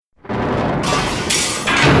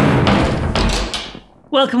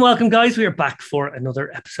Welcome, guys. We are back for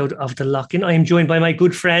another episode of The Lock-In. I am joined by my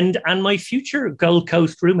good friend and my future Gold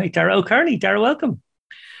Coast roommate, Dara O'Kearney. Dara, welcome.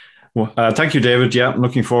 Well, thank you, David. Yeah, I'm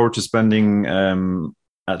looking forward to spending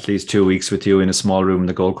at least 2 weeks with you in a small room in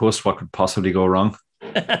the Gold Coast. What could possibly go wrong?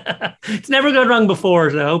 It's never gone wrong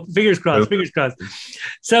before, so I hope. Fingers crossed, fingers crossed.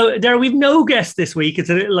 So, Dara, we've no guest this week. It's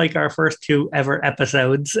a little like our first two ever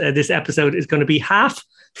episodes. This episode is going to be half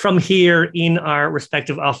from here in our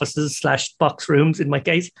respective offices / box rooms, in my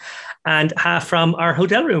case, and half from our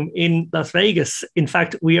hotel room in Las Vegas. In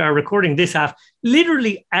fact, we are recording this half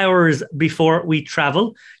literally hours before we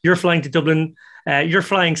travel. You're flying to Dublin.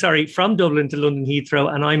 From Dublin to London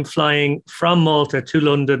Heathrow, and I'm flying from Malta to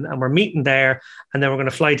London, and we're meeting there, and then we're going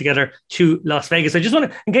to fly together to Las Vegas. I just want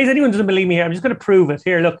to, in case anyone doesn't believe me here, I'm just going to prove it.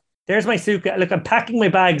 Here, look, there's my suitcase. Look, I'm packing my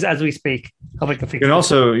bags as we speak. Hope I can fix it. And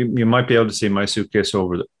also, you might be able to see my suitcase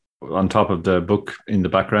on top of the book in the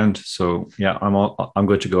background. So yeah, I'm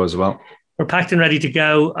good to go as well. We're packed and ready to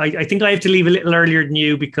go. I think I have to leave a little earlier than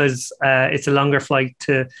you because it's a longer flight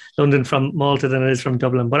to London from Malta than it is from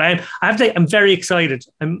Dublin. But I have to say, I'm very excited.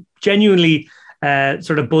 I'm genuinely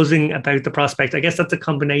sort of buzzing about the prospect. I guess that's a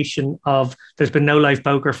combination of there's been no live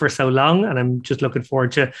poker for so long, and I'm just looking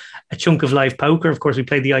forward to a chunk of live poker. Of course, we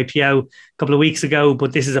played the IPO a couple of weeks ago,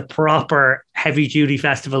 but this is a proper heavy-duty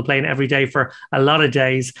festival playing every day for a lot of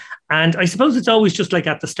days. And I suppose it's always just like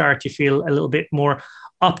at the start, you feel a little bit more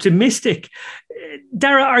optimistic.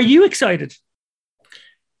 Dara, are you excited?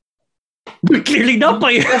 Clearly not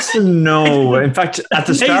by yes and no. In fact, at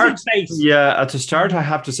the start, I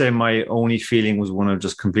have to say my only feeling was one of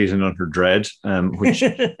just complete and utter dread,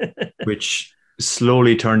 which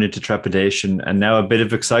slowly turned into trepidation, and now a bit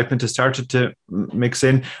of excitement has started to mix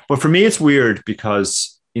in. But for me, it's weird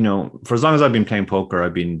because, for as long as I've been playing poker,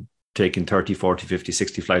 I've been taking 30, 40, 50,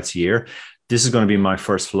 60 flights a year. This is going to be my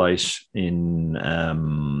first flight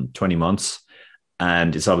in 20 months.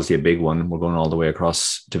 And it's obviously a big one. We're going all the way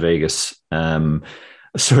across to Vegas. So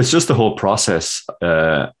it's just the whole process.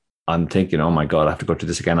 I'm thinking, oh my God, I have to go through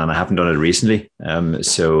this again. And I haven't done it recently.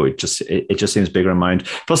 So it just seems bigger in mind.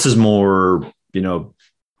 Plus there's more,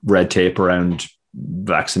 red tape around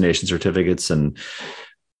vaccination certificates and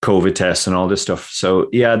COVID tests and all this stuff. So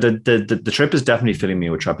yeah, the trip is definitely filling me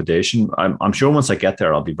with trepidation. I'm sure once I get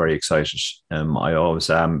there, I'll be very excited. I always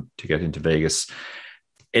am to get into Vegas.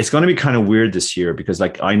 It's going to be kind of weird this year because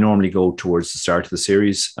I normally go towards the start of the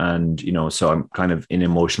series, and so I'm kind of in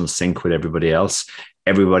emotional sync with everybody else.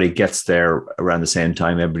 Everybody gets there around the same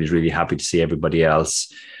time. Everybody's really happy to see everybody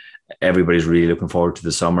else. Everybody's really looking forward to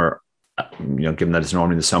the summer, given that it's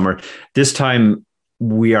normally the summer. This time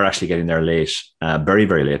we are actually getting there late, very,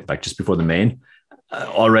 very late, in fact, just before the main.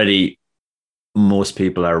 Already, most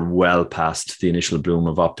people are well past the initial bloom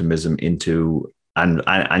of optimism into, and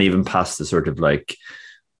even past the sort of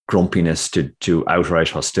grumpiness to outright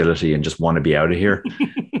hostility and just want to be out of here.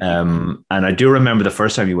 And I do remember the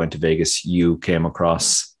first time you went to Vegas, you came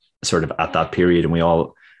across sort of at that period, and we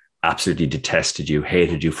all absolutely detested you,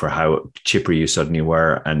 hated you for how chipper you suddenly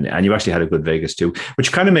were. And you actually had a good Vegas too,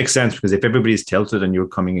 which kind of makes sense because if everybody's tilted and you're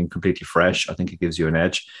coming in completely fresh, I think it gives you an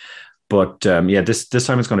edge. But this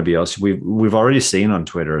time it's going to be us. We've already seen on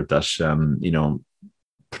Twitter that,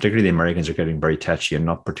 particularly the Americans are getting very tetchy and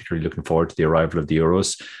not particularly looking forward to the arrival of the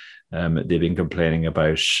Euros. They've been complaining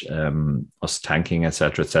about us tanking, et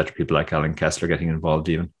cetera, people like Alan Kessler getting involved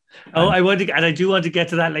even. I do want to get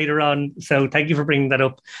to that later on. So thank you for bringing that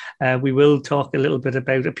up. We will talk a little bit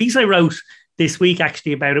about a piece I wrote this week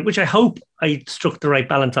actually about it, which I hope I struck the right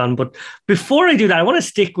balance on. But before I do that, I want to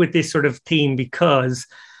stick with this sort of theme because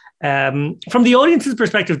from the audience's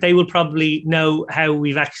perspective, they will probably know how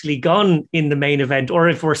we've actually gone in the main event, or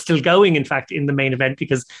if we're still going, in fact, in the main event,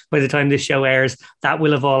 because by the time this show airs, that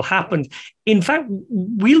will have all happened. In fact,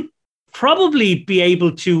 we'll probably be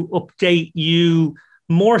able to update you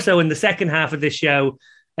more so in the second half of this show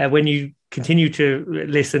when you continue to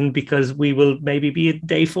listen, because we will maybe be at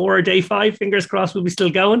day 4 or day 5, fingers crossed, we'll be still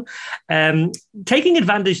going. Taking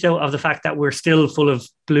advantage, though, of the fact that we're still full of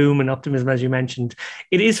bloom and optimism, as you mentioned,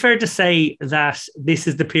 it is fair to say that this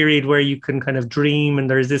is the period where you can kind of dream, and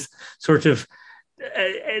there's this sort of,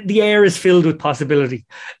 the air is filled with possibility.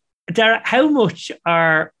 Dara, how much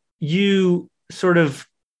are you sort of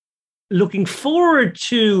looking forward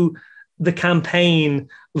to the campaign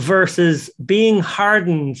versus being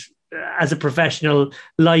hardened as a professional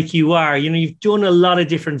like you are? You've done a lot of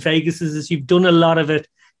different Vegases, you've done a lot of it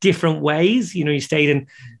different ways. You know, you stayed in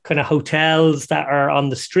kind of hotels that are on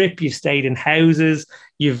the strip, you've stayed in houses,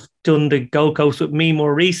 you've done the Gold Coast with me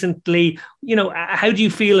more recently. You know, how do you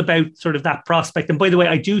feel about sort of that prospect? And by the way,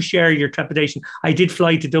 I do share your trepidation. I did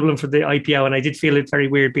fly to Dublin for the IPO and I did feel it very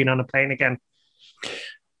weird being on a plane again.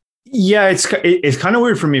 Yeah, it's kind of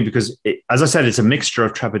weird for me because, as I said, it's a mixture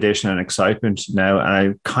of trepidation and excitement now. And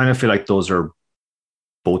I kind of feel like those are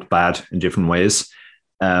both bad in different ways.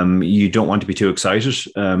 You don't want to be too excited,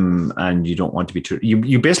 and you don't want to be too.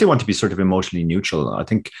 You basically want to be sort of emotionally neutral. I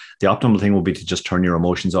think the optimal thing would be to just turn your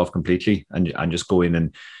emotions off completely and just go in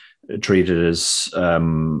and treat it as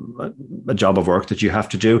a job of work that you have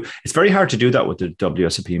to do. It's very hard to do that with the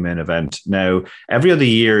WSOP main event. Now, every other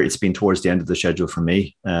year, it's been towards the end of the schedule for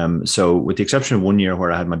me. So, with the exception of one year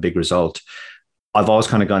where I had my big result, I've always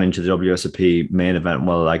kind of gone into the WSOP main event.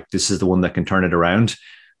 Well, like this is the one that can turn it around.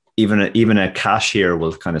 Even a cash here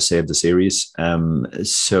will kind of save the series.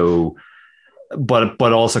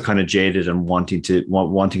 But also kind of jaded and wanting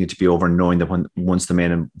it to be over, and knowing that once the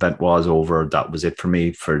main event was over, that was it for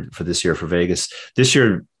me for this year for Vegas. This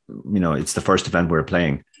year, you know, it's the first event we're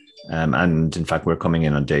playing, and in fact, we're coming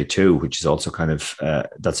in on day 2, which is also kind of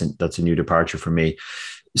that's a new departure for me.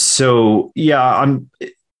 So yeah,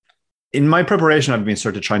 in my preparation, I've been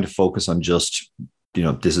sort of trying to focus on just, you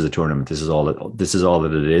know, this is a tournament. This is all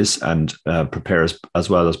that it is, and prepare as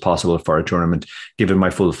well as possible for a tournament. Give it my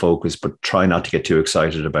full focus, but try not to get too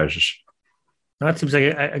excited about it. That seems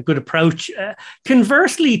like a good approach.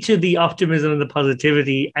 Conversely to the optimism and the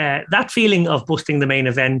positivity, that feeling of busting the main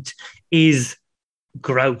event is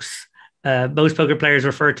gross. Most poker players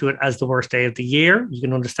refer to it as the worst day of the year. You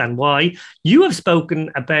can understand why. You have spoken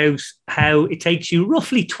about how it takes you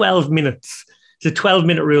roughly 12 minutes. It's a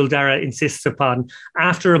 12-minute rule Dara insists upon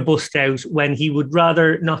after a bust out, when he would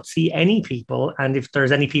rather not see any people. And if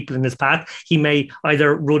there's any people in his path, he may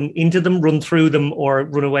either run into them, run through them, or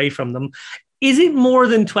run away from them. Is it more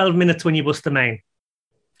than 12 minutes when you bust the main?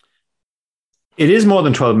 It is more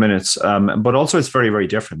than 12 minutes, but also it's very, very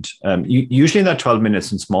different. Usually in that 12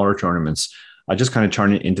 minutes in smaller tournaments, I just kind of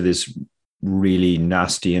turn it into this really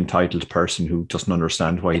nasty, entitled person who doesn't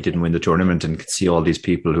understand why he didn't win the tournament, and can see all these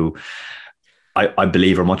people who I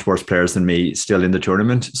believe are much worse players than me still in the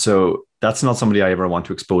tournament. So that's not somebody I ever want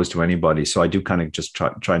to expose to anybody. So I do kind of just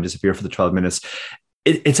try and disappear for the 12 minutes.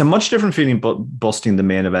 It's a much different feeling, but busting the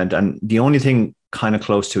main event. And the only thing kind of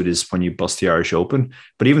close to it is when you bust the Irish Open.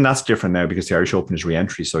 But even that's different now because the Irish Open is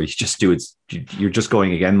re-entry. So you just do it. You're just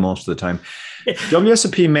going again most of the time.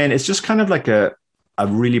 WSOP main, it's just kind of like a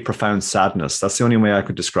really profound sadness. That's the only way I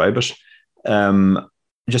could describe it.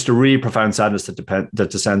 Just a really profound sadness that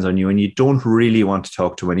descends on you, and you don't really want to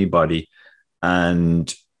talk to anybody.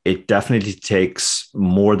 And it definitely takes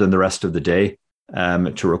more than the rest of the day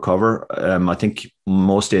to recover. I think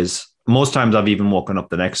most times I've even woken up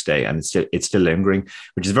the next day and it's still lingering,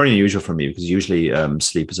 which is very unusual for me because usually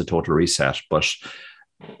sleep is a total reset. But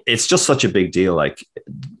it's just such a big deal. Like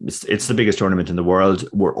it's the biggest tournament in the world.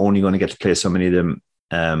 We're only going to get to play so many of them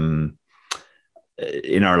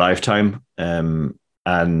in our lifetime.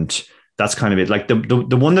 And that's kind of it. Like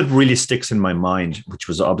the one that really sticks in my mind, which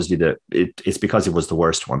was obviously it's because it was the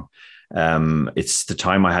worst one. It's the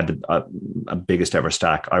time I had a biggest ever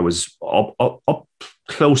stack. I was up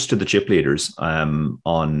close to the chip leaders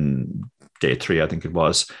on day 3, I think it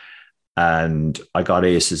was. And I got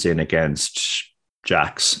aces in against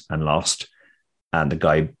jacks and lost. And the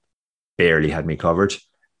guy barely had me covered.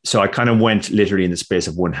 So I kind of went literally in the space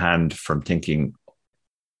of one hand from thinking,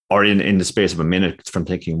 or in the space of a minute from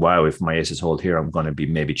thinking, wow, if my aces hold here, I'm going to be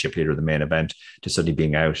maybe chip leader of the main event, to suddenly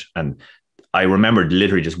being out. And I remembered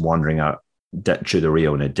literally just wandering out through the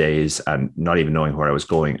Rio in a daze and not even knowing where I was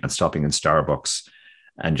going, and stopping in Starbucks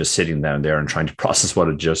and just sitting down there and trying to process what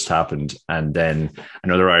had just happened. And then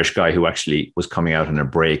another Irish guy who actually was coming out on a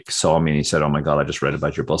break saw me and he said, "Oh my God, I just read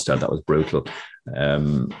about your bust out. That was brutal."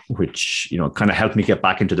 Which, you know, kind of helped me get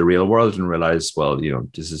back into the real world and realize, well, you know,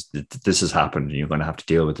 this has happened and you're going to have to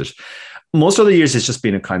deal with it. Most of the years, it's just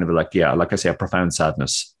been a kind of like I say, a profound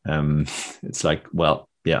sadness. It's like, well,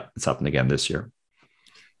 yeah, it's happened again this year.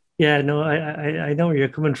 Yeah, no, I know where you're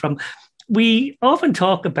coming from. We often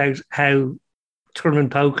talk about how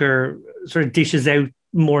tournament poker sort of dishes out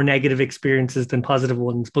more negative experiences than positive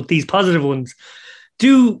ones, but these positive ones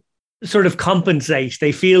do sort of compensate.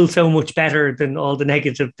 They feel so much better than all the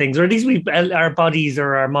negative things, or at least our bodies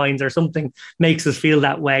or our minds or something makes us feel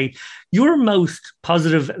that way. Your most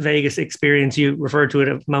positive Vegas experience, you referred to it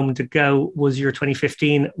a moment ago, was your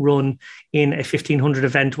 2015 run in a 1500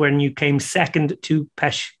 event when you came second to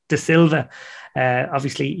Pesh de Silva.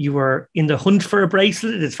 Obviously, you were in the hunt for a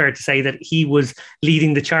bracelet. It's fair to say that he was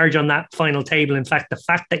leading the charge on that final table. In fact, the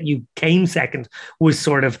fact that you came second was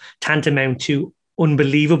sort of tantamount to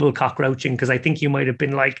unbelievable cockroaching, because I think you might have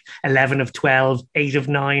been like 11 of 12, 8 of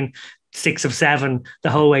 9, 6 of 7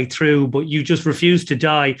 the whole way through, but you just refused to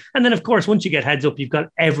die. And then, of course, once you get heads up, you've got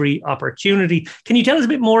every opportunity. Can you tell us a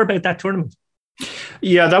bit more about that tournament?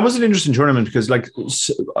 Yeah, that was an interesting tournament because, like,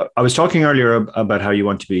 I was talking earlier about how you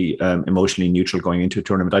want to be emotionally neutral going into a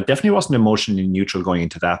tournament. I definitely wasn't emotionally neutral going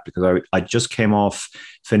into that because I just came off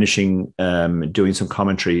finishing doing some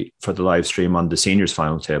commentary for the live stream on the seniors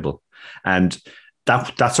final table. And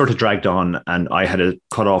that sort of dragged on, and I had a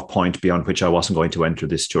cutoff point beyond which I wasn't going to enter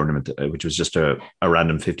this tournament, which was just a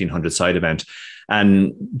random 1,500 side event.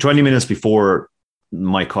 And 20 minutes before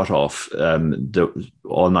my cutoff,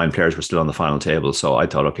 all 9 players were still on the final table. So I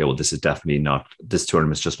thought, okay, well, this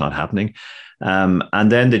tournament's just not happening.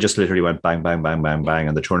 And then they just literally went bang, bang, bang, bang, bang,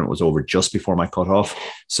 and the tournament was over just before my cutoff.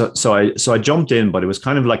 So I jumped in, but it was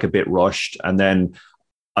kind of like a bit rushed, and then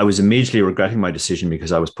I was immediately regretting my decision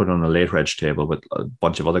because I was put on a late reg table with a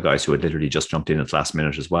bunch of other guys who had literally just jumped in at the last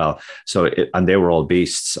minute as well. And they were all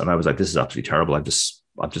beasts. And I was like, this is absolutely terrible. I've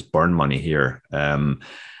just burned money here. And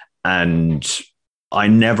I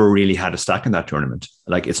never really had a stack in that tournament.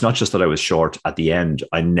 Like, it's not just that I was short at the end.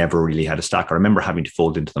 I never really had a stack. I remember having to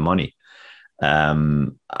fold into the money.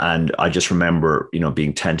 And I just remember,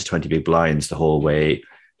 being 10 to 20 big blinds the whole way,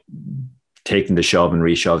 taking the shove and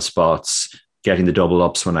reshove spots, getting the double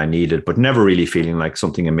ups when I needed, but never really feeling like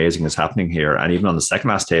something amazing is happening here. And even on the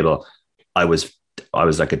second last table, I was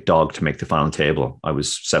like a dog to make the final table. I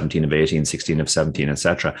was 17 of 18, 16 of 17,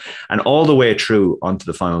 etc. And all the way through onto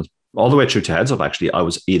the final, all the way through to heads up, actually, I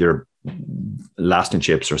was either last in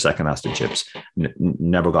chips or second last in chips.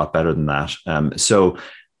 Never got better than that. So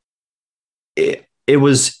it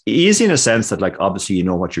was easy in a sense that, like, obviously, you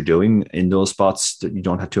know what you're doing in those spots, that you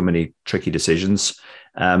don't have too many tricky decisions.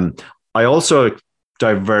 I also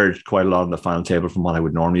diverged quite a lot on the final table from what I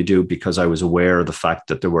would normally do because I was aware of the fact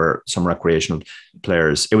that there were some recreational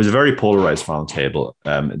players. It was a very polarized final table.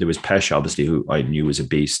 There was Pesh, obviously, who I knew was a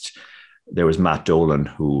beast. There was Matt Dolan,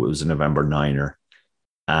 who was a November niner.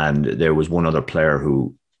 And there was one other player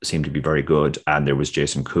who seemed to be very good. And there was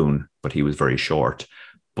Jason Kuhn, but he was very short.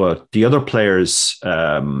 But the other players,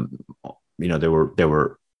 they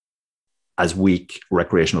were as weak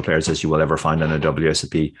recreational players as you will ever find on a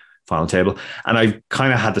WSOP final table. And I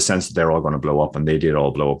kind of had the sense that they're all going to blow up, and they did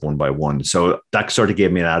all blow up one by one. So that sort of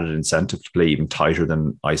gave me an added incentive to play even tighter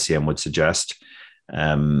than ICM would suggest.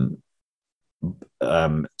 So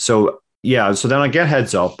then I get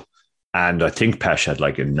heads up, and I think Pesh had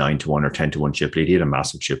like a 9-1 or 10-1 chip lead. He had a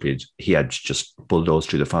massive chip lead. He had just bulldozed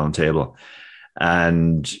through the final table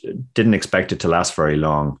and didn't expect it to last very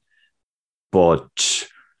long. But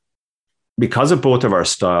because of both of our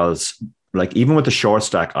styles, like even with the short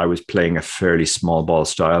stack, I was playing a fairly small ball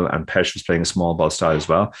style, and Pesh was playing a small ball style as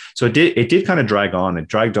well. So it did kind of drag on. It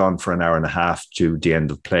dragged on for an hour and a half to the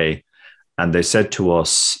end of play. And they said to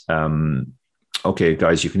us, okay,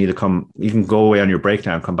 guys, you can go away on your break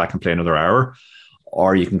now and come back and play another hour,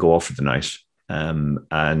 or you can go off for the night.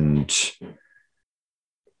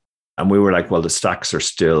 And we were like, well, the stacks are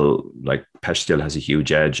still, like, Pesh still has a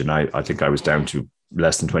huge edge. And I think I was down to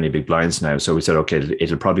less than 20 big blinds now. So we said, okay,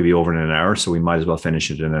 it'll probably be over in an hour, so we might as well finish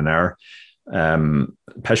it in an hour.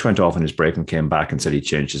 Pesh went off on his break and came back and said he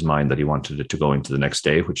changed his mind, that he wanted it to go into the next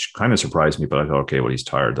day, which kind of surprised me. But I thought, okay, well, he's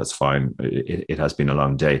tired. That's fine. It has been a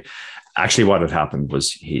long day. Actually, what had happened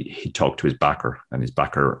was he talked to his backer, and his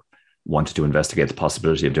backer wanted to investigate the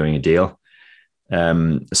possibility of doing a deal.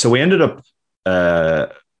 So we ended up,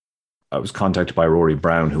 I was contacted by Rory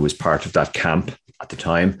Brown, who was part of that camp at the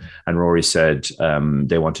time. And Rory said,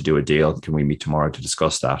 they want to do a deal. Can we meet tomorrow to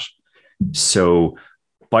discuss that? So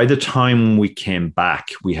by the time we came back,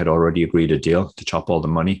 we had already agreed a deal to chop all the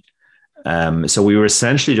money. So we were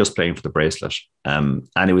essentially just playing for the bracelet. And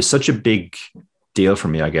it was such a big deal for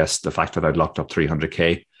me, I guess, the fact that I'd locked up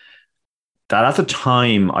 300K, that at the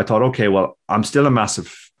time I thought, okay, well, I'm still a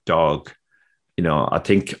massive dog. I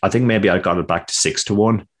think maybe I got it back to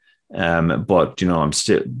 6-1. But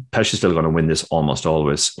Pesh is still going to win this almost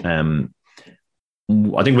always. I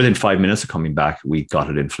think within 5 minutes of coming back, we got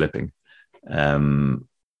it in flipping.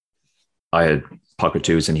 I had pocket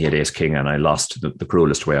twos and he had ace king, and I lost the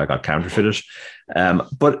cruelest way. I got counterfeited.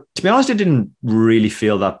 But to be honest, it didn't really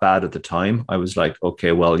feel that bad at the time. I was like,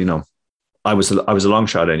 okay, well, I was a long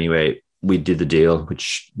shot anyway. We did the deal,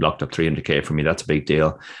 which locked up 300K for me. That's a big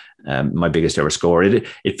deal. My biggest ever score.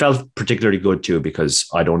 It felt particularly good too, because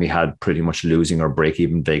I'd only had pretty much losing or break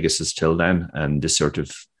even Vegases till then, and this sort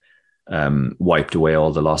of wiped away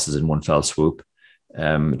all the losses in one fell swoop.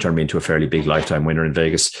 Turned me into a fairly big lifetime winner in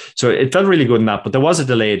Vegas. So it felt really good in that, but there was a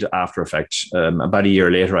delayed after effect. About a year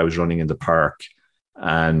later, I was running in the park,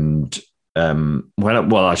 and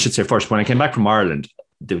I should say first, when I came back from Ireland,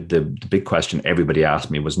 the big question everybody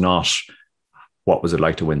asked me was not what was it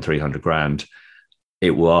like to win 300 grand.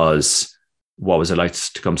 It was, what was it like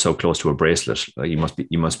to come so close to a bracelet? Like, you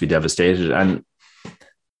must be devastated. And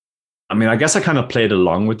I mean, I guess I kind of played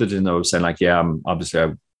along with it, and I was saying like, yeah,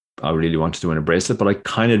 I really wanted to win a bracelet, but I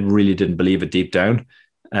kind of really didn't believe it deep down,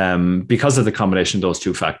 because of the combination of those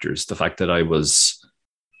two factors. The fact that I was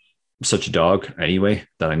such a dog anyway,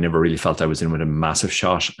 that I never really felt I was in with a massive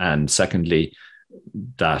shot. And secondly,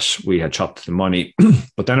 that we had chopped the money.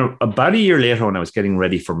 But then about a year later, when I was getting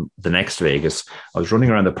ready for the next Vegas, I was running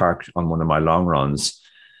around the park on one of my long runs.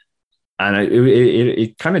 And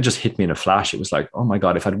it kind of just hit me in a flash. It was like, oh my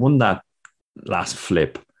God, if I'd won that last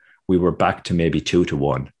flip, we were back to maybe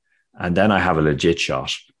 2-1. And then I have a legit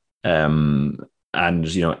shot. And,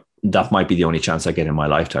 that might be the only chance I get in my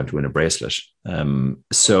lifetime to win a bracelet.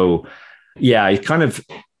 So yeah, I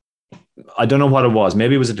don't know what it was.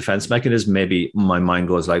 Maybe it was a defense mechanism. Maybe my mind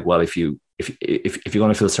goes like, well, if you're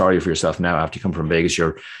going to feel sorry for yourself now after you come from Vegas,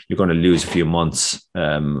 you're going to lose a few months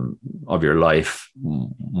of your life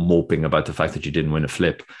moping about the fact that you didn't win a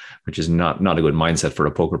flip, which is not a good mindset for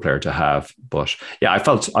a poker player to have. But yeah, I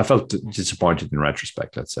felt disappointed in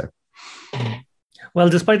retrospect, let's say. Well,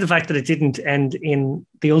 despite the fact that it didn't end in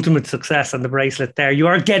the ultimate success on the bracelet there, you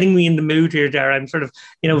are getting me in the mood here, Dara. I'm sort of,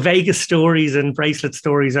 Vegas stories and bracelet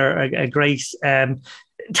stories are a great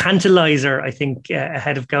tantalizer, I think,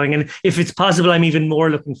 ahead of going. And if it's possible, I'm even more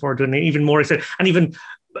looking forward to it, and even more excited, and even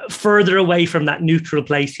further away from that neutral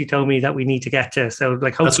place you told me that we need to get to. So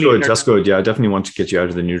like, hopefully that's good. Yeah, I definitely want to get you out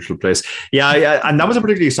of the neutral place. Yeah, and that was a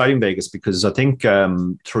particularly exciting Vegas, because I think at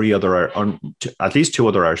least two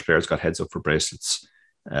other Irish players got heads up for bracelets.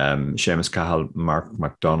 Seamus Cahill, Mark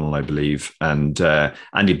McDonnell, I believe, and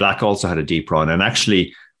Andy Black also had a deep run. And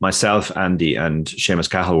actually, myself, Andy, and Seamus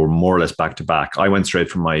Cahill were more or less back to back. I went straight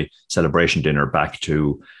from my celebration dinner back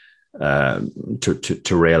to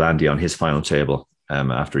rail Andy on his final table.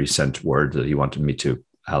 After he sent word that he wanted me to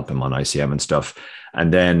help him on ICM and stuff.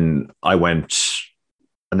 And then I went,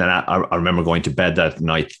 and then I remember going to bed that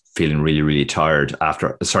night feeling really, really tired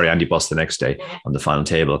Andy bust the next day on the final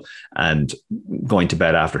table, and going to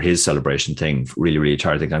bed after his celebration thing, really, really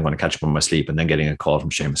tired, thinking I'm going to catch up on my sleep, and then getting a call from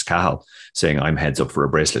Seamus Cahill saying, I'm heads up for a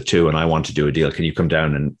bracelet too, and I want to do a deal. Can you come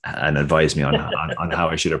down and advise me on how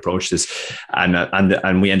I should approach this?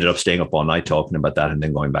 And we ended up staying up all night talking about that, and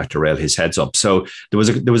then going back to rail his heads up. So there was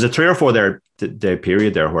a 3 or 4 day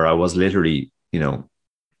period there where I was literally,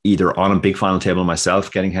 either on a big final table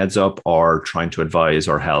myself, getting heads up, or trying to advise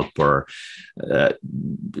or help, or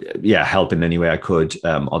help in any way I could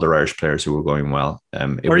other Irish players who were going well.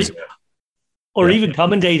 Even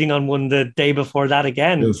commentating on one the day before that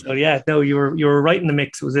again. Yeah. So yeah, no, you were right in the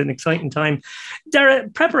mix. It was an exciting time. Dara,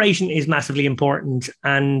 preparation is massively important,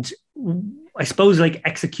 and I suppose like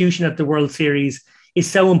execution at the World Series is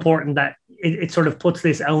so important that it sort of puts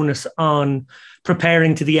this onus on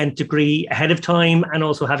preparing to the nth degree ahead of time, and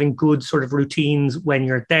also having good sort of routines when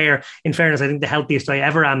you're there. In fairness, I think the healthiest I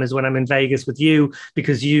ever am is when I'm in Vegas with you,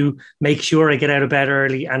 because you make sure I get out of bed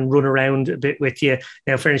early and run around a bit with you.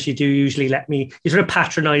 Now, in fairness, you do usually you sort of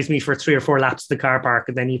patronize me for 3 or 4 laps to the car park,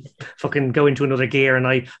 and then you fucking go into another gear, and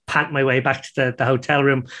I pant my way back to the hotel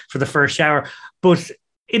room for the first shower. But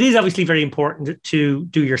it is obviously very important to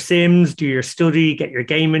do your sims, do your study, get your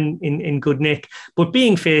game in good nick. But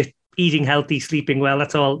being fit, eating healthy, sleeping well,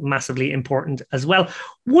 that's all massively important as well.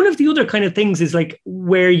 One of the other kind of things is like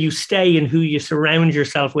where you stay and who you surround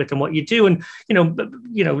yourself with and what you do. And,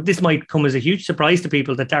 this might come as a huge surprise to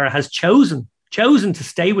people that Dara has chosen to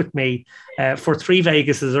stay with me for 3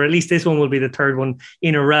 Vegases, or at least this one will be the 3rd one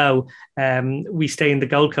in a row. We stay in the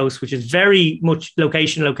Gold Coast, which is very much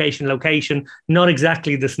location, not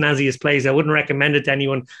exactly the snazziest place. I wouldn't recommend it to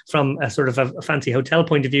anyone from a sort of a fancy hotel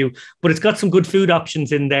point of view, but it's got some good food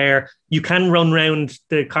options in there. You can run around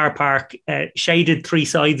the car park, shaded 3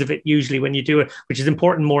 sides of it usually when you do it, which is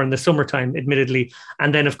important more in the summertime, admittedly.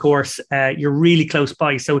 And then, of course, you're really close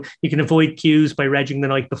by. So you can avoid queues by regging the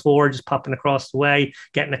night before, just popping across the way,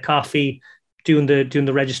 getting a coffee. Doing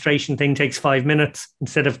the registration thing takes 5 minutes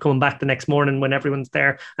instead of coming back the next morning when everyone's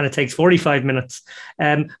there, and it takes 45 minutes.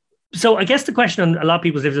 So I guess the question on a lot of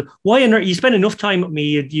people's lives is, why on earth you spend enough time with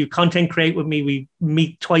me, you content create with me, we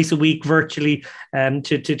meet twice a week virtually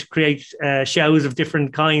to create shows of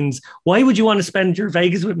different kinds. Why would you want to spend your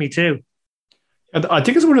Vegas with me too? And I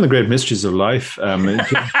think it's one of the great mysteries of life,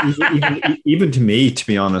 even to me, to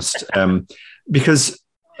be honest, because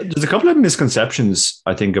there's a couple of misconceptions,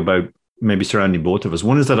 I think, about maybe surrounding both of us.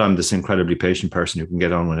 One is that I'm this incredibly patient person who can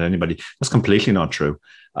get on with anybody. That's completely not true.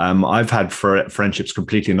 I've had friendships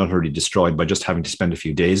completely and utterly destroyed by just having to spend a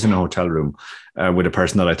few days in a hotel room with a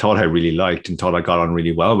person that I thought I really liked and thought I got on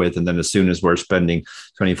really well with. And then as soon as we're spending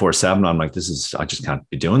 24/7, I'm like, I just can't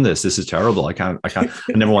be doing this. This is terrible. I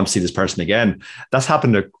never want to see this person again. That's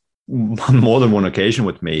happened on more than one occasion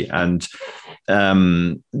with me. And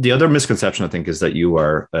the other misconception, I think, is that you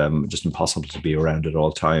are just impossible to be around at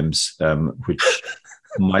all times, which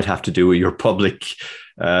might have to do with your public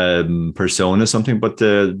persona, something. But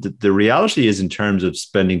the reality is, in terms of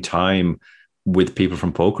spending time with people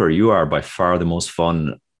from poker, you are by far the most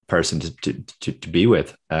fun person to be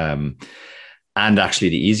with, and actually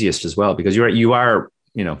the easiest as well, because you are,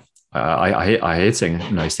 you know. I hate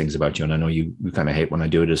saying nice things about you, and I know you kind of hate when I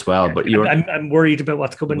do it as well. But I'm worried about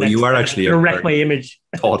what's coming next. You are actually wreck my image.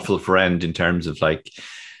 Thoughtful friend in terms of like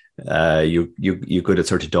you're good at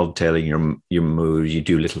sort of dovetailing your mood. You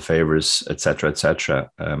do little favors, etc., etc.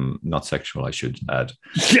 Not sexual, I should add.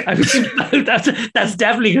 Yeah, that's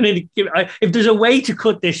definitely going to give. If there's a way to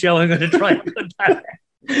cut this show, I'm going to try and cut that.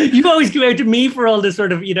 You always come out to me for all the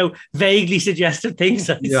sort of, vaguely suggestive things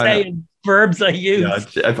I say and verbs I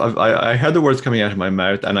use. Yeah, I heard the words coming out of my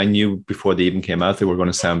mouth, and I knew before they even came out they were going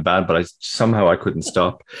to sound bad, but I couldn't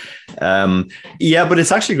stop. But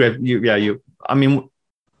it's actually great.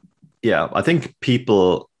 I think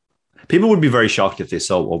people would be very shocked if they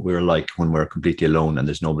saw what we were like when we're completely alone and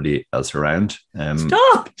there's nobody else around.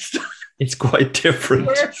 Stop. It's quite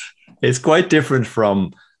different. It's quite different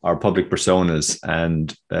from our public personas,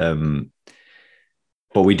 and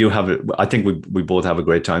but we do have it. I think we both have a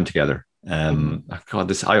great time together.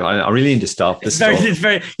 God, I really need to stop. It's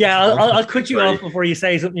very. I'll cut you off before you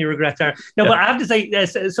say something you regret there. No, but I have to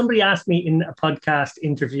say, somebody asked me in a podcast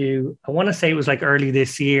interview, I want to say it was like early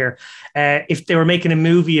this year, if they were making a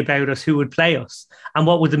movie about us, who would play us and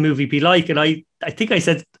what would the movie be like? And I think I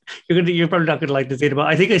said, you're probably not going to like this either, but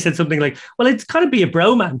I think I said something like, well, it's kind of be a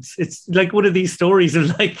bromance. It's like one of these stories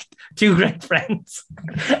of like two great friends,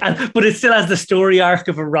 but it still has the story arc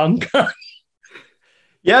of a rom-com.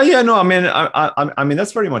 No, I mean,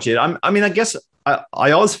 that's very much it. I guess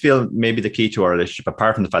I always feel maybe the key to our relationship,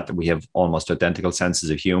 apart from the fact that we have almost identical senses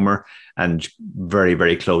of humor and very,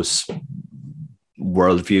 very close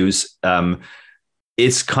worldviews,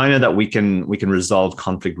 it's kind of that we can resolve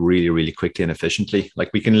conflict really, really quickly and efficiently. Like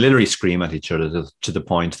we can literally scream at each other to the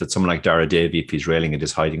point that someone like Dara and David, if he's railing it,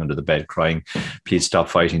 is hiding under the bed crying, "Please stop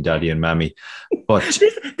fighting, Daddy and Mammy." But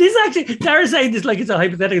this actually, Dara's saying this like it's a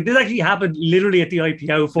hypothetical. This actually happened literally at the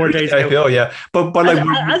IPO 4 days ago. IPO, yeah. But like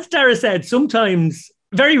as Dara said, sometimes,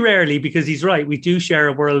 very rarely, because he's right, we do share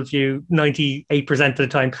a worldview 98% of the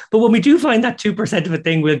time. But when we do find that 2% of a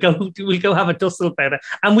thing, we'll go have a tussle about it.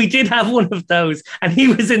 And we did have one of those, and he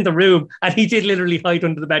was in the room, and he did literally hide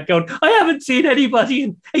under the bed going, "I haven't seen anybody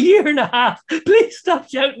in a year and a half. Please stop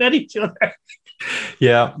shouting at each other."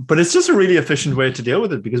 Yeah, but it's just a really efficient way to deal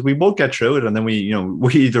with it, because we both get through it, and then we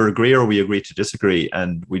either agree or we agree to disagree,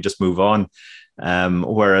 and we just move on.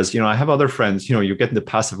 Whereas, I have other friends, you're getting the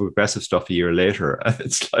passive aggressive stuff a year later, and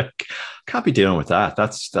it's like, can't be dealing with that.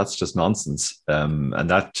 That's just nonsense. And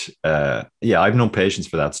that, I have no patience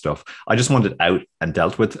for that stuff. I just want it out and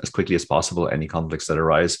dealt with as quickly as possible, any conflicts that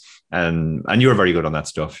arise. And you're very good on that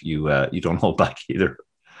stuff. You don't hold back either.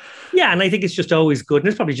 Yeah, and I think it's just always good, and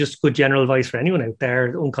it's probably just good general advice for anyone out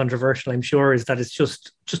there, uncontroversial, I'm sure, is that it's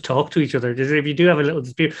just talk to each other. If you do have a little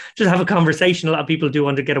dispute, just have a conversation. A lot of people do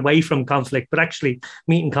want to get away from conflict, but actually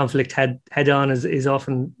meeting conflict head on is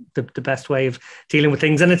often the best way of dealing with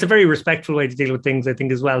things. And it's a very respectful way to deal with things, I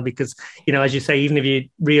think, as well, because, as you say, even if you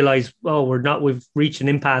realize, we've reached an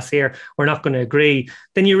impasse here, we're not going to agree,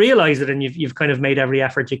 then you realize it, and you've kind of made every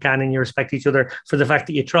effort you can, and you respect each other for the fact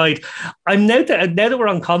that you tried. Now that we're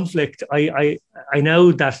on conflict, I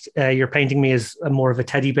know that you're painting me as more of a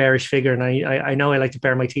teddy bearish figure, and I know I like to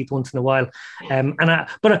bare my teeth once in a while.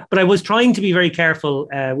 But I was trying to be very careful.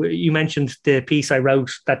 You mentioned the piece I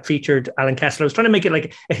wrote that featured Alan Kessler. I was trying to make it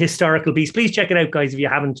like a historical piece. Please check it out, guys, if you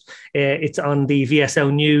haven't. It's on the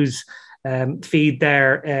VSO News feed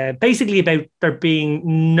there, basically about there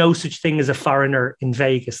being no such thing as a foreigner in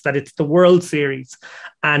Vegas, that it's the World Series.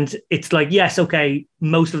 And it's like, yes, okay,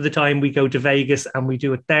 most of the time we go to Vegas and we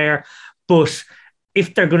do it there, but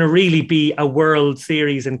if they're going to really be a World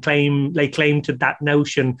Series and lay claim to that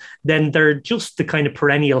notion, then they're just the kind of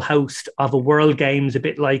perennial host of a World Games, a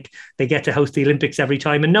bit like they get to host the Olympics every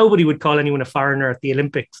time. And nobody would call anyone a foreigner at the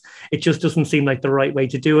Olympics. It just doesn't seem like the right way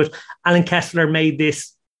to do it. Alan Kessler made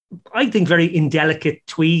this, I think, very indelicate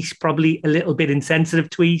tweet, probably a little bit insensitive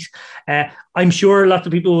tweet. I'm sure lots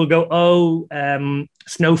of people will go,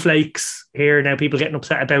 snowflakes here. Now people getting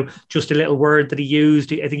upset about just a little word that he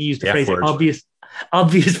used. I think he used the phrase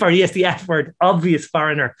obvious for, yes, the F word, obvious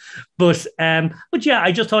foreigner. But yeah,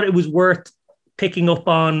 I just thought it was worth picking up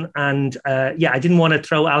on. And I didn't want to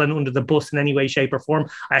throw Alan under the bus in any way, shape or form.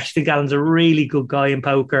 I actually think Alan's a really good guy in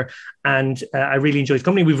poker, and I really enjoy his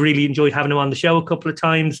company. We've really enjoyed having him on the show a couple of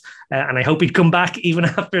times, and I hope he'd come back even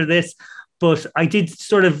after this. But I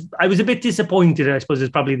was a bit disappointed, I suppose is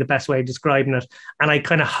probably the best way of describing it. And I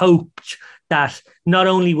kind of hoped that not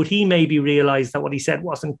only would he maybe realize that what he said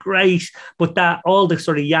wasn't great, but that all the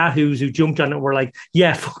sort of yahoos who jumped on it were like,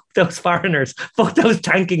 yeah, fuck those foreigners, fuck those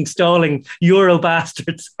tanking, stalling Euro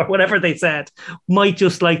bastards, or whatever they said, might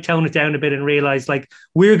just like tone it down a bit and realize like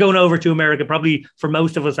we're going over to America, probably for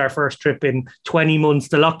most of us our first trip in 20 months.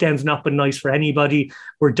 The lockdown's not been nice for anybody.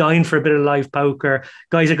 We're dying for a bit of live poker.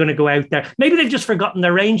 Guys are going to go out there. Maybe they've just forgotten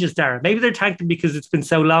their ranges, Dara. Maybe they're tanking because it's been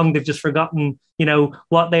so long they've just forgotten,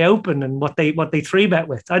 what they open and what they 3-bet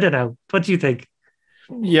with. I don't know. What do you think?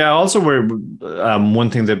 Yeah. Also, we're one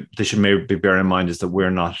thing that they should maybe bear in mind is that we're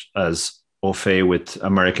not as au fait with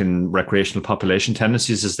American recreational population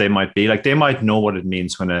tendencies as they might be. Like they might know what it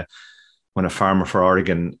means when a farmer for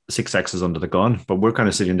Oregon 6X's under the gun, but we're kind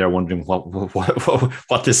of sitting there wondering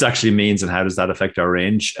what this actually means and how does that affect our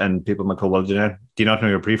range. And people might go, well, do you not know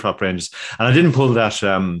your pre-flop ranges? And I didn't pull that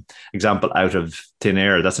example out of thin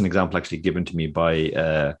air. That's an example actually given to me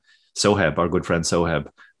by Soheb, our good friend Soheb,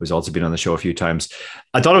 who's also been on the show a few times.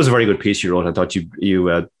 I thought it was a very good piece you wrote. I thought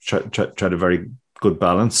you tried a very good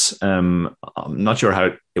balance. I'm not sure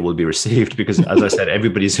how it will be received because, as I said,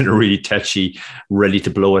 everybody's in a really tetchy, ready to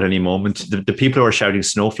blow at any moment. The people who are shouting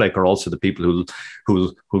snowflake are also the people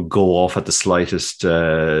who go off at the slightest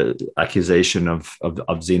accusation of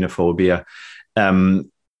xenophobia.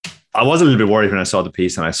 I was a little bit worried when I saw the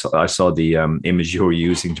piece and I saw the image you were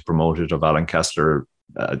using to promote it of Alan Kessler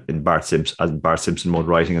in Bart Simpson mode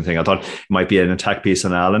writing and thing. I thought it might be an attack piece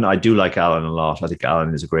on Alan. I do like Alan a lot. I think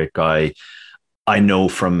Alan is a great guy. I know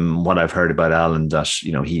from what I've heard about Alan that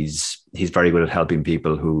he's very good at helping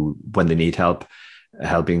people who, when they need help,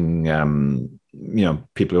 helping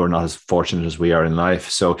people who are not as fortunate as we are in life.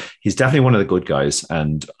 So he's definitely one of the good guys.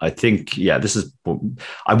 And I think this is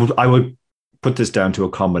I would put this down to a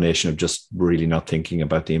combination of just really not thinking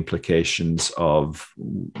about the implications of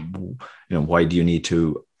why do you need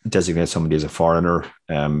to designate somebody as a foreigner,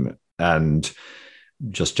 and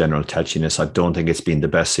just general touchiness. I don't think it's been the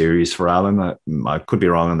best series for Alan. I could be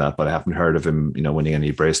wrong on that, but I haven't heard of him, winning any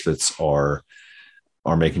bracelets or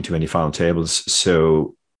making too many final tables.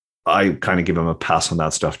 So I kind of give him a pass on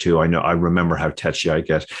that stuff too. I remember how tetchy I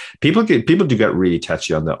get. People do get really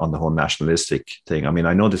tetchy on the whole nationalistic thing. I mean,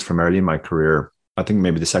 I know this from early in my career. I think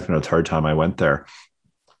maybe the second or third time I went there.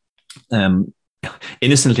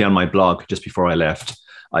 Innocently on my blog just before I left,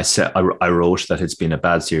 I wrote that it's been a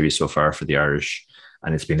bad series so far for the Irish.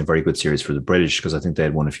 And it's been a very good series for the British because I think they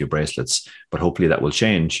had won a few bracelets, but hopefully that will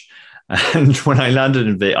change. And when I landed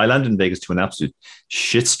in Vegas to an absolute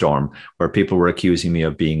shitstorm where people were accusing me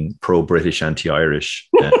of being pro-British, anti-Irish.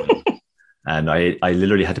 And I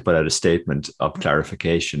literally had to put out a statement of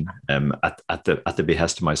clarification at the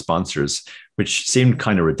behest of my sponsors, which seemed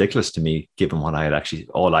kind of ridiculous to me, given what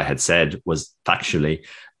all I had said was factually,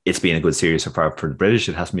 it's been a good series so far for the British.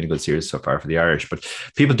 It hasn't been a good series so far for the Irish, but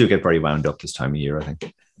people do get very wound up this time of year, I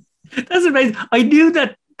think. That's amazing. I knew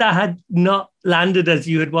that had not landed as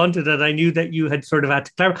you had wanted, and I knew that you had sort of had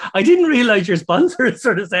to clarify. I didn't realize your sponsor had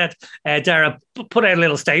sort of said, Dara, put out a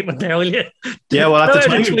little statement there, will you? Yeah, well, at the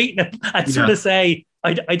time, tweet and sort of say,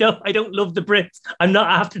 I don't love the Brits. I'm not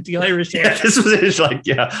after the Irish here. Yeah, this was it. Like,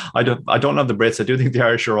 I don't love the Brits. I do think the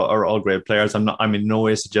Irish are all great players. I'm in no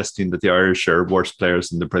way suggesting that the Irish are worse players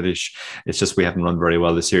than the British. It's just we haven't run very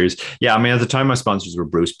well this series. Yeah, I mean, at the time, my sponsors were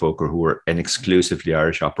Bruce Poker, who were an exclusively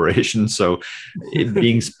Irish operation. So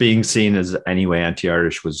being seen as anyway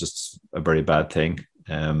anti-Irish was just a very bad thing.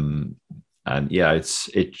 And yeah,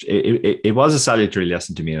 it was a salutary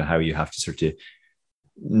lesson to me on how you have to sort of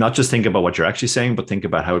not just think about what you're actually saying, but think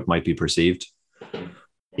about how it might be perceived.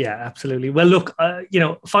 Yeah, absolutely. Well, look,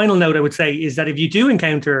 final note I would say is that if you do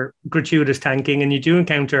encounter gratuitous tanking and you do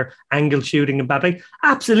encounter angled shooting and bad play,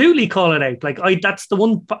 absolutely call it out. Like that's the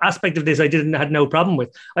one aspect of this I had no problem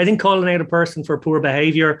with. I think calling out a person for poor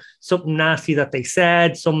behavior, something nasty that they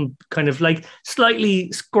said, some kind of like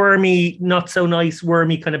slightly squirmy, not so nice,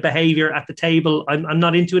 wormy kind of behavior at the table, I'm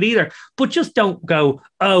not into it either. But just don't go,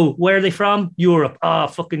 oh, where are they from? Europe.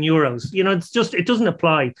 Fucking Euros. It's just, it doesn't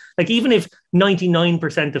apply. Like, even if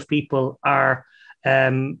 99% of people are,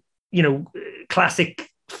 classic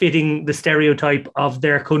fitting the stereotype of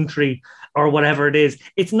their country or whatever it is,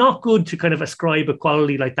 it's not good to kind of ascribe a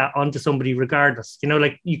quality like that onto somebody regardless.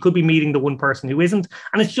 Like, you could be meeting the one person who isn't,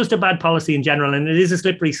 and it's just a bad policy in general, and it is a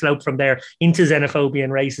slippery slope from there into xenophobia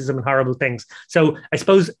and racism and horrible things. So I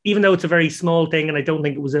suppose, even though it's a very small thing, and I don't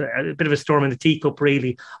think it was a bit of a storm in the teacup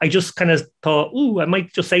really, I just kind of thought, I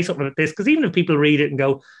might just say something about this, because even if people read it and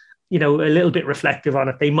go, a little bit reflective on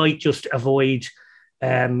it, they might just avoid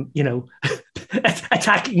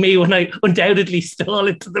attacking me when I undoubtedly stall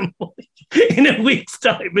into them in a week's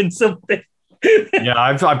time in something. Yeah,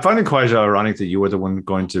 I find it quite ironic that you were the one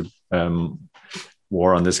going to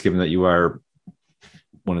war on this, given that you are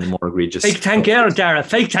one of the more egregious. Fake tanker, Dara.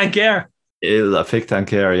 Fake tanker. A fake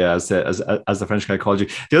tanker, yeah, as the French guy called you.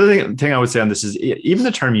 The other thing I would say on this is, even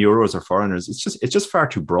the term Euros or foreigners, it's just far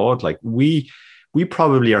too broad. Like, we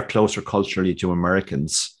probably are closer culturally to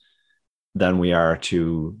Americans than we are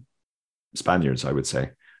to Spaniards, I would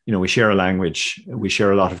say. We share a language, we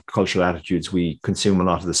share a lot of cultural attitudes, we consume a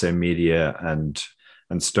lot of the same media and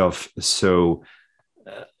stuff. So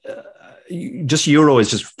just Euro is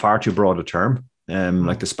just far too broad a term.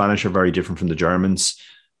 Like, the Spanish are very different from the Germans.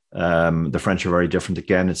 The French are very different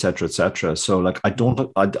again, etc., etc. So, like, I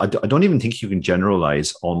don't even think you can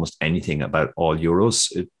generalize almost anything about all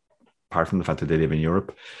Euros, apart from the fact that they live in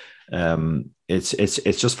Europe.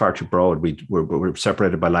 It's just far too broad. We're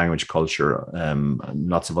separated by language, culture, and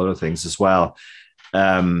lots of other things as well.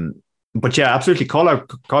 But yeah, absolutely, call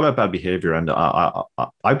out bad behavior. And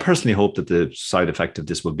I personally hope that the side effect of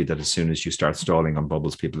this will be that as soon as you start stalling on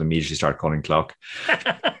bubbles, people immediately start calling clock.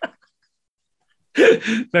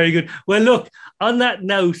 Very good. Well, look, on that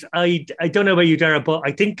note, I don't know about you, Dara, but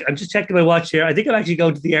I think I'm just checking my watch here. I think I'll actually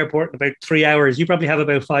go to the airport in about 3 hours. You probably have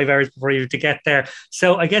about 5 hours before you to get there.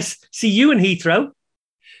 So I guess see you in Heathrow.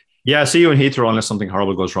 Yeah, see you in Heathrow, unless something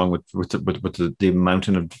horrible goes wrong with the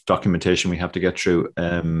mountain of documentation we have to get through.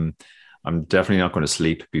 I'm definitely not going to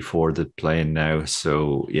sleep before the plane now.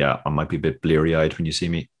 So yeah, I might be a bit bleary-eyed when you see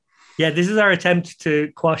me. Yeah, this is our attempt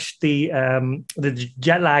to quash the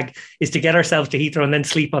jet lag, is to get ourselves to Heathrow and then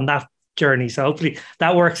sleep on that journey. So hopefully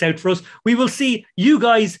that works out for us. We will see you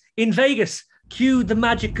guys in Vegas. Cue the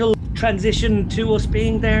magical transition to us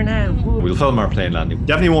being there now. We'll film our plane landing.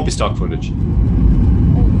 Definitely won't be stock footage.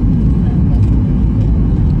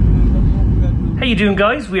 How you doing,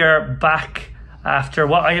 guys? We are back after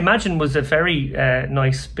what I imagine was a very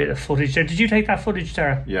nice bit of footage there. Did you take that footage,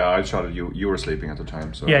 Tara? Yeah, I shot it. You were sleeping at the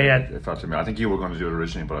time, so yeah. It felt to me. I think you were going to do it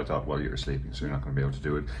originally, but I thought, well, you're sleeping, so you're not going to be able to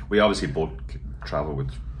do it. We obviously both travel with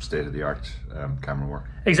state-of-the-art camera work.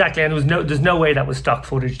 Exactly, and there's no way that was stock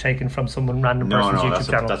footage taken from some random person's YouTube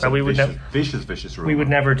channel. That's a vicious rumor. We would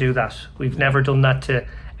never do that. We've never done that to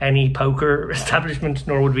any poker establishment,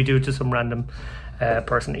 nor would we do it to some random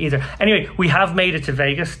person either. Anyway, we have made it to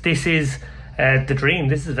Vegas. This is the dream.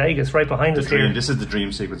 This is Vegas, right behind us here. This is the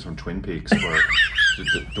dream sequence from Twin Peaks, where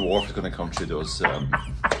the dwarf is going to come through those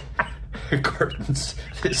curtains.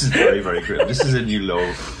 This is very, very grim. This is a new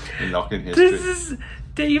low in lock-in history. This is...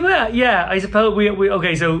 Yeah, I suppose we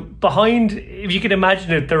okay. So behind, if you can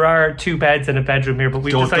imagine it, there are two beds and a bedroom here, but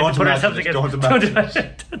we decided to put ourselves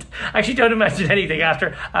together. Actually, don't imagine anything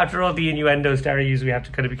after all the innuendos Dara used. We have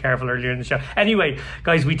to kind of be careful earlier in the show. Anyway,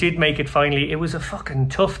 guys, we did make it finally. It was a fucking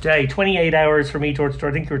tough day. 28 hours for me door to door.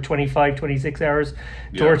 I think you were 25, 26 hours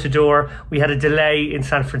door to door. We had a delay in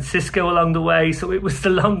San Francisco along the way, so it was the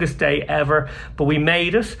longest day ever. But we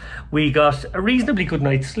made it. We got a reasonably good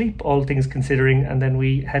night's sleep, all things considering, and then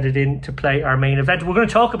we headed in to play our main event. We're going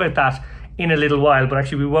to talk about that in a little while, but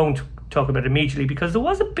actually we won't talk about it immediately because there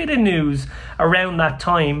was a bit of news around that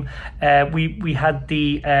time. We had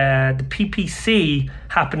the PPC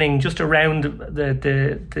happening just around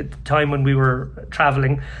the time when we were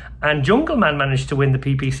travelling, and Jungleman managed to win the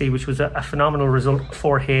PPC, which was a phenomenal result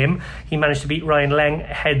for him. He managed to beat Ryan Leng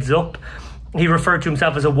heads up. He referred to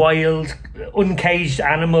himself as a wild, uncaged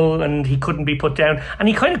animal, and he couldn't be put down. And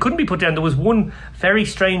he kind of couldn't be put down. There was one very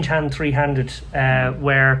strange hand, three-handed,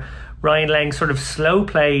 where Ryan Leng sort of slow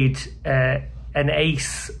played an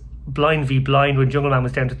ace blind v blind when Jungleman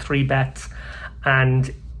was down to 3 bets,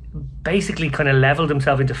 and basically kind of levelled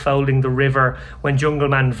himself into folding the river when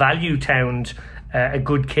Jungleman value-towned a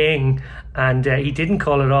good king, and he didn't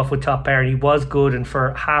call it off with top pair, and he was good, and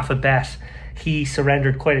for half a bet he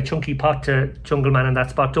surrendered quite a chunky pot to Jungleman in that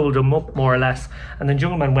spot, doubled him up more or less, and then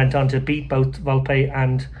Jungleman went on to beat both Volpe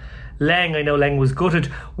and Leng. I know Leng was gutted.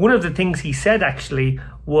 One of the things he said actually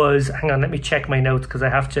was, hang on, let me check my notes because I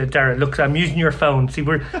have to, Dara, look, I'm using your phone. See,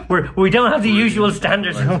 we don't have the usual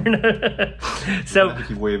standards. So I have to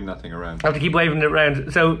keep waving that thing around. I have to keep waving it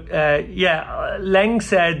around. So Leng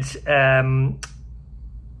said,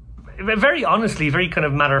 very honestly, very kind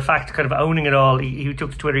of matter of fact, kind of owning it all, he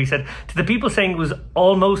took to Twitter, he said, to the people saying it was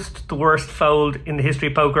almost the worst fold in the history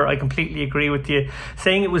of poker, I completely agree with you.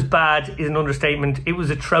 Saying it was bad is an understatement. It was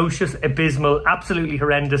atrocious, abysmal, absolutely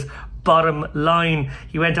horrendous. Bottom line,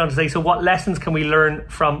 he went on to say, so what lessons can we learn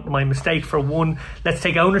from my mistake? For one, let's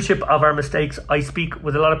take ownership of our mistakes. I speak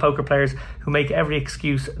with a lot of poker players who make every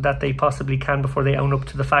excuse that they possibly can before they own up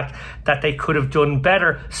to the fact that they could have done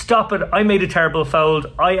better. Stop it, I made a terrible fold,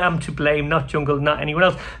 I am to blame, not Jungle, not anyone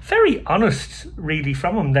else. Very honest really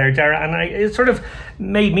from him there, Dara, and it sort of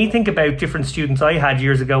made me think about different students I had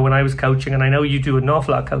years ago when I was coaching, and I know you do an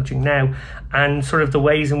awful lot of coaching now, and sort of the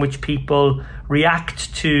ways in which people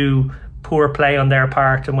react to poor play on their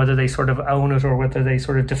part, and whether they sort of own it or whether they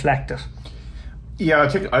sort of deflect it. Yeah,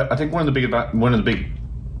 I think one of the big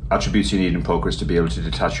attributes you need in poker is to be able to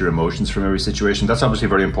detach your emotions from every situation. That's obviously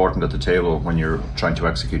very important at the table when you're trying to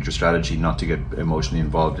execute your strategy, not to get emotionally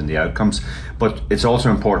involved in the outcomes. But it's also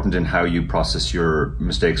important in how you process your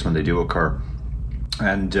mistakes when they do occur.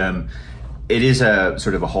 And it is a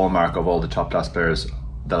sort of a hallmark of all the top class players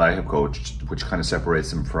that I have coached, which kind of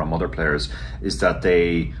separates them from other players, is that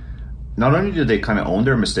they not only do they kind of own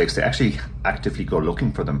their mistakes, they actually actively go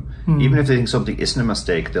looking for them. Even if they think something isn't a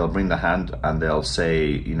mistake, they'll bring the hand and they'll say,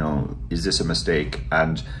 you know, is this a mistake?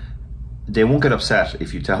 And they won't get upset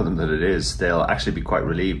if you tell them that it is. They'll actually be quite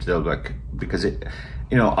relieved. They'll be like, because it,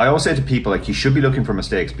 you know, I always say to people, like, you should be looking for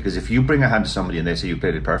mistakes, because if you bring a hand to somebody and they say you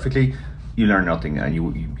played it perfectly, you learn nothing, and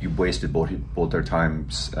you wasted both their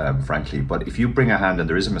times, frankly. But if you bring a hand and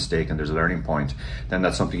there is a mistake and there's a learning point, then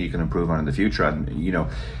that's something you can improve on in the future. And you know,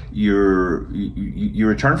 your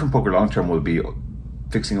return from poker long term will be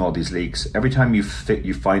fixing all these leaks. Every time you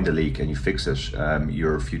find a leak and you fix it,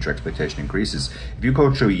 your future expectation increases. If you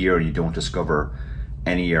go through a year and you don't discover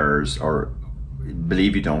any errors, or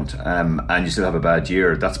believe you don't, and you still have a bad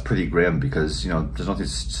year, that's pretty grim, because you know there's nothing to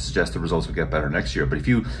suggest the results will get better next year. But if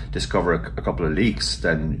you discover a couple of leaks,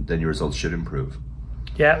 then your results should improve.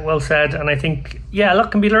 Yeah, well said. And I think, yeah, a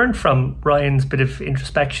lot can be learned from Ryan's bit of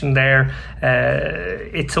introspection there.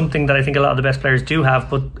 It's something that I think a lot of the best players do have,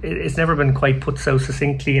 but it's never been quite put so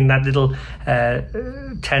succinctly in that little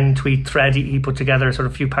 10-tweet thread he put together, sort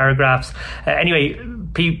of few paragraphs. Anyway,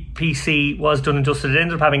 PC was done and dusted. It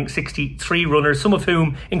ended up having 63 runners, some of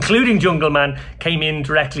whom, including Jungleman, came in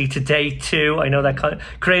directly to day two. I know that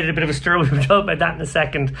created a bit of a stir. We'll talk about that in a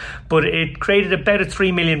second. But it created about a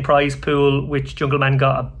 3 million prize pool, which Jungleman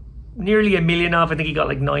got nearly $1 million of. I think he got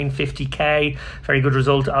like 950k. Very good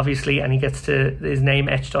result, obviously, and he gets his name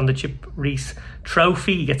etched on the Chip Reese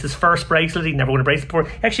trophy. He gets his first bracelet. He'd never won a bracelet before.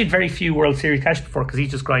 He actually had very few World Series cash before, because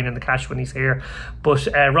he's just grinding the cash when he's here. But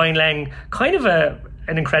Ryan Leng, kind of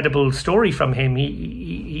an incredible story from him.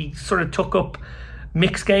 He sort of took up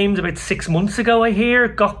mixed games about 6 months ago, I hear.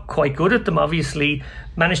 Got quite good at them, obviously.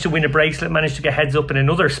 Managed to win a bracelet, managed to get heads up in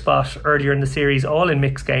another spot earlier in the series, all in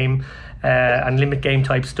mixed game and limit game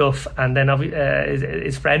type stuff. And then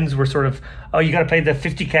his friends were sort of, oh, you got to play the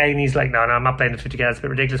 50k, and he's like, no, I'm not playing the 50k, that's a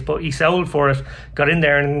bit ridiculous. But he sold for it, got in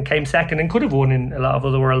there and came second, and could have won in a lot of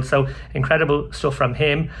other worlds. So incredible stuff from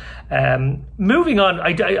him. Moving on,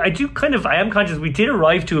 I am conscious we did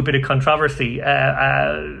arrive to a bit of controversy.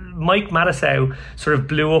 Mike Mattisau sort of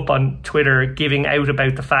blew up on Twitter, giving out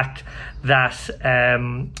about the fact that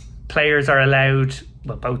players are allowed,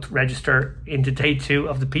 well, both register into day two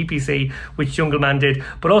of the PPC, which Jungleman did,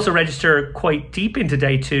 but also register quite deep into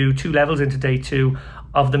day two levels into day two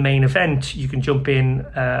of the main event. You can jump in,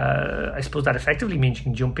 I suppose that effectively means you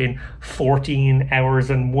can jump in 14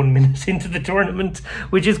 hours and 1 minute into the tournament,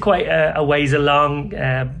 which is quite a ways along.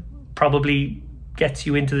 Probably gets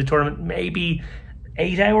you into the tournament maybe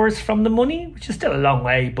 8 hours from the money, which is still a long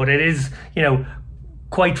way, but it is, you know,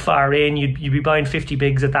 quite far in. You'd be buying 50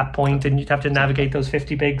 bigs at that point, and you'd have to navigate those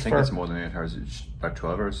 50 bigs. I think it's more than 8 hours. It's about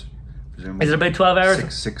 12 hours, presumably. Is it about 12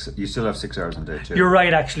 hours? Six. You still have 6 hours on day two. You're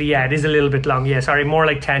right, actually. Yeah, it is a little bit long. Yeah, sorry, more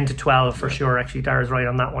like 10 to 12 for sure. Actually, Dara's right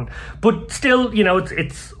on that one. But still, you know,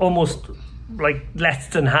 it's almost like less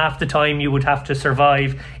than half the time you would have to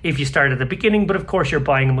survive if you start at the beginning. But of course, you're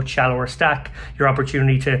buying a much shallower stack. Your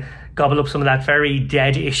opportunity to gobble up some of that very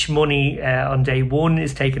dead-ish money on day one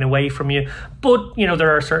is taken away from you. But, you know,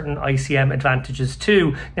 there are certain ICM advantages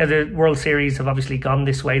too. Now, the World Series have obviously gone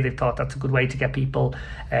this way. They've thought that's a good way to get people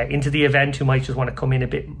into the event who might just want to come in a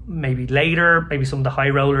bit maybe later. Maybe some of the high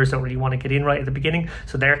rollers don't really want to get in right at the beginning.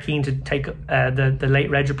 So they're keen to take the late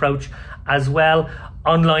reg approach as well.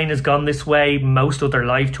 Online has gone this way. Most other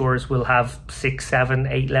live tours will have 6, 7,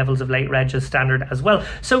 8 levels of late reg as standard as well.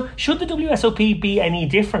 So should the WSOP be any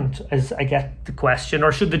different, as I get the question,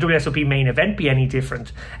 or should the WSOP main event be any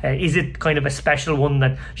different? Is it kind of a special one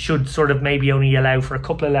that should sort of maybe only allow for a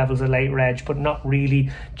couple of levels of late reg, but not really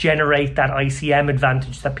generate that ICM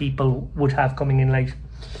advantage that people would have coming in late?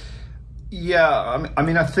 Yeah, I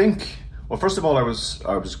mean, I think, well, first of all, I was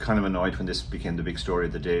kind of annoyed when this became the big story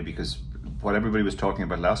of the day, because what everybody was talking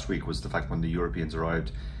about last week was the fact when the Europeans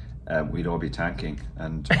arrived, we'd all be tanking,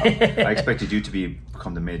 and I expected you to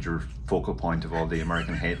become the major focal point of all the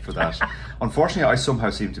American hate for that. Unfortunately, I somehow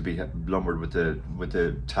seem to be lumbered with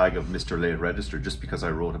the tag of Mr. Late Register just because I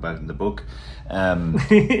wrote about it in the book.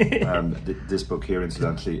 This book here,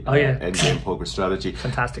 incidentally, Endgame Poker Strategy.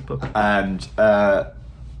 Fantastic book. And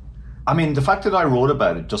I mean, the fact that I wrote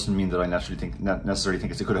about it doesn't mean that I necessarily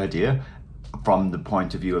think it's a good idea from the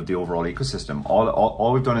point of view of the overall ecosystem.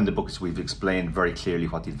 All we've done in the book is we've explained very clearly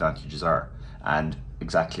what the advantages are and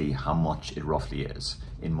exactly how much it roughly is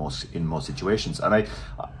in most situations. And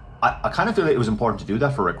I kind of feel that it was important to do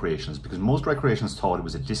that for recreations, because most recreations thought it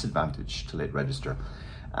was a disadvantage to late register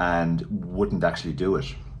and wouldn't actually do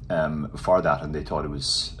it for that, and they thought it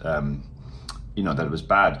was that it was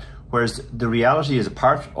bad. Whereas the reality is,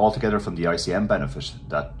 apart altogether from the ICM benefit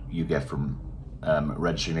that you get from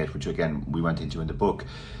registering late, which again we went into in the book,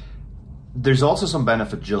 there's also some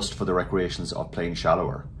benefit just for the recreations of playing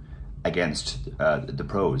shallower against the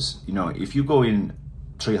pros. You know, if you go in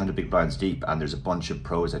 300 big blinds deep and there's a bunch of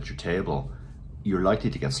pros at your table, you're likely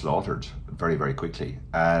to get slaughtered very, very quickly.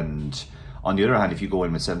 And on the other hand, if you go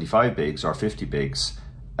in with 75 bigs or 50 bigs,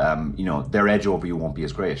 their edge over you won't be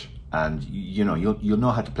as great. And you'll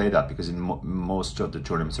know how to play that, because in most of the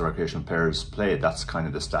tournaments the recreational players play, that's kind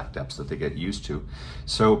of the stack depths that they get used to.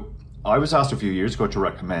 So I was asked a few years ago to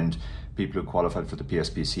recommend people who qualified for the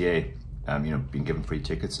PSPCA, being given free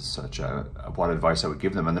tickets as such, what advice I would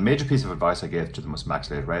give them. And the major piece of advice I gave to them was max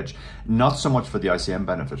late reg, not so much for the ICM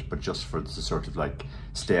benefit, but just for the sort of like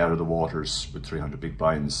stay out of the waters with 300 big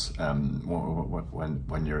blinds when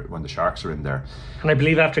the sharks are in there. And I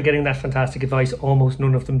believe after getting that fantastic advice, almost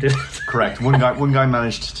none of them did it. Correct. One guy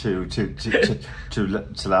managed to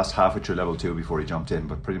last halfway through level 2 before he jumped in,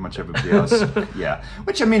 but pretty much everybody else, yeah.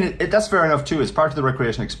 Which, I mean, that's fair enough too. It's part of the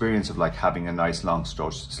recreation experience of like having a nice long slow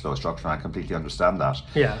structure. I completely understand that.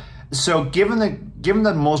 Yeah. So given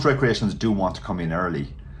that most recreations do want to come in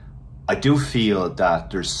early, I do feel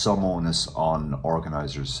that there's some onus on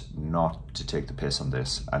organisers not to take the piss on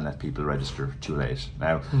this and let people register too late.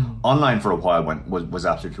 Now, online for a while was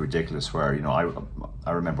absolutely ridiculous. Where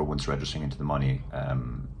I remember once registering into the money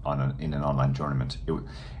in an online tournament.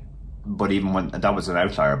 But even when that was an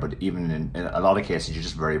outlier, but even in a lot of cases, you're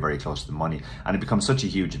just very, very close to the money, and it becomes such a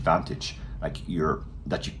huge advantage. Like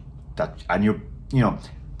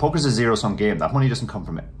poker's a zero-sum game. That money doesn't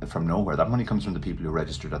come from nowhere. That money comes from the people who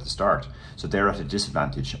registered at the start. So they're at a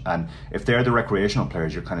disadvantage. And if they're the recreational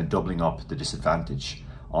players, you're kind of doubling up the disadvantage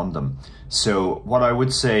on them. So what I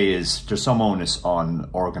would say is there's some onus on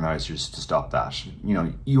organisers to stop that.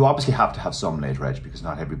 You obviously have to have some late reg, because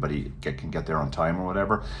not everybody can get there on time or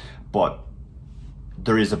whatever. But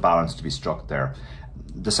there is a balance to be struck there.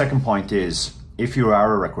 The second point is, if you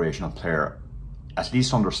are a recreational player, at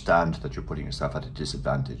least understand that you're putting yourself at a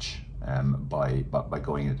disadvantage by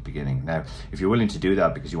going at the beginning. Now, if you're willing to do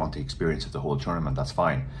that because you want the experience of the whole tournament, that's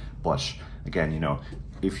fine. But again,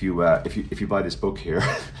 if you buy this book here,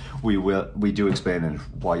 we do explain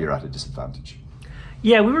why you're at a disadvantage.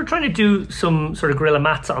 Yeah, we were trying to do some sort of guerrilla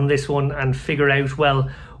maths on this one and figure out, well,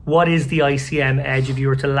 what is the ICM edge if you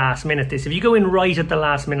were to last minute this? If you go in right at the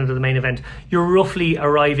last minute of the main event, you're roughly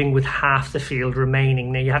arriving with half the field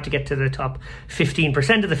remaining. Now, you have to get to the top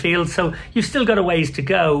 15% of the field, so you've still got a ways to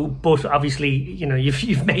go, but obviously,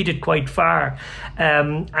 you've made it quite far.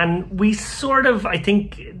 And we sort of, I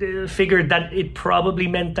think, figured that it probably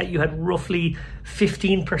meant that you had roughly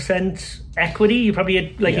 15% equity. You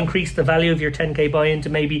probably increase the value of your 10k buy-in to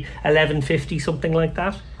maybe 11.50, something like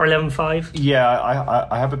that, or 11.5. Yeah,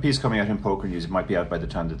 I have a piece coming out in Poker News. It might be out by the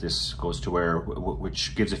time that this goes to air,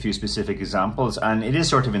 which gives a few specific examples, and it is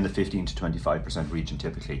sort of in the 15 to 25% region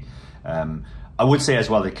typically. I would say as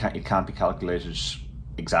well it can't be calculated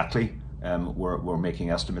exactly. We're making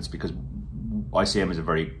estimates because ICM is a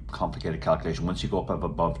very complicated calculation. Once you go up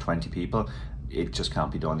above 20 people, it just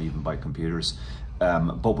can't be done even by computers.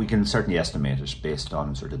 But we can certainly estimate it based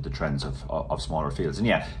on sort of the trends of smaller fields. And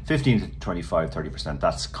yeah, 15 to 25, 30%,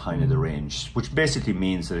 that's kind of the range, which basically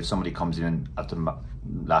means that if somebody comes in at the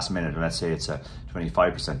last minute, and let's say it's a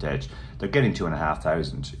 25% edge, they're getting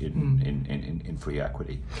 2,500 in free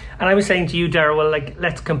equity. And I was saying to you, Dara, well, like,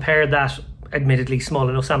 let's compare that, admittedly small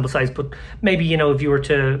enough sample size, but maybe, you know, if you were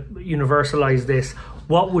to universalize this,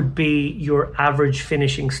 what would be your average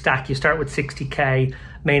finishing stack? You start with 60k,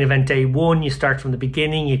 main event day one, you start from the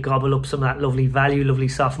beginning, you gobble up some of that lovely value, lovely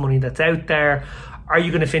soft money that's out there. Are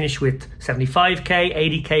you going to finish with 75k,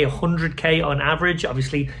 80k, 100k on average?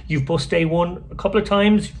 Obviously, you've bust day one a couple of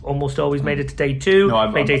times. You've almost always made it to day two. No,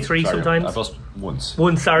 I've made day three sorry, sometimes. I bust once.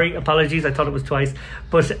 Once, sorry, apologies. I thought it was twice.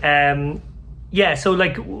 But yeah, so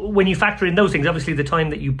like when you factor in those things, obviously the time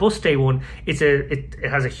that you bust day one, it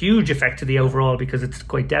has a huge effect to the overall because it's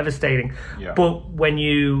quite devastating. Yeah. But when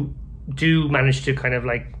you do manage to kind of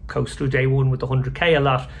like coast through day one with the 100k a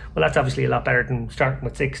lot, well, that's obviously a lot better than starting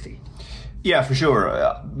with 60. Yeah, for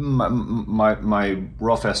sure. My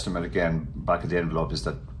rough estimate, again, back of the envelope, is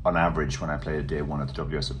that on average, when I play a day one at the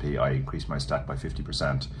WSOP, I increase my stack by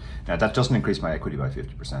 50%. Now, that doesn't increase my equity by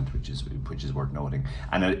 50%, which is worth noting.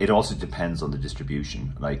 And it also depends on the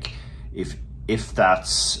distribution. Like, if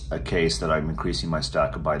that's a case that I'm increasing my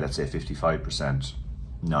stack by, let's say, 55%,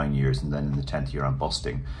 9 years, and then in the 10th year I'm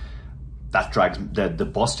busting, that drags the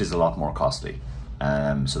bust is a lot more costly.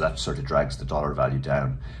 So that sort of drags the dollar value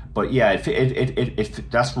down. But yeah,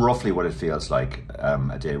 it that's roughly what it feels like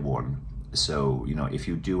a day one. So, you know, if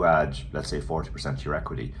you do add, let's say, 40% to your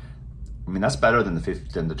equity, I mean, that's better than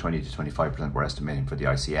the 20 to 25% we're estimating for the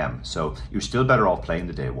ICM. So you're still better off playing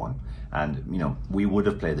the day one. And, you know, we would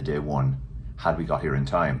have played the day one had we got here in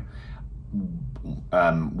time.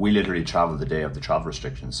 We literally traveled the day of the travel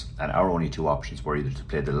restrictions, and our only two options were either to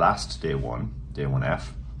play the last day 1F,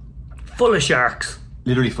 full of sharks,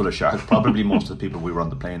 literally full of sharks, probably most of the people we were on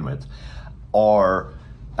the plane with, or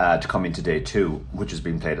to come into day two, which has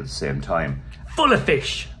been played at the same time, full of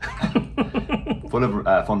fish, full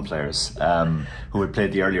of fun players who had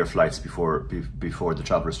played the earlier flights before the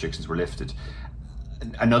travel restrictions were lifted.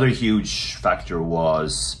 Another huge factor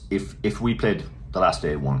was if we played the last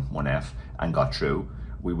day 1F and got through,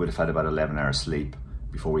 we would have had about 11 hours sleep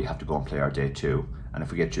before we have to go and play our day two. And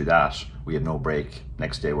if we get through that, we had no break.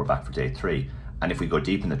 Next day we're back for day three. And if we go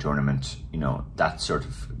deep in the tournament, you know, that sort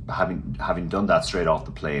of having done that straight off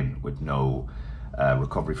the plane with no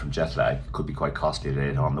recovery from jet lag could be quite costly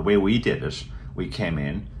later on. The way we did it, we came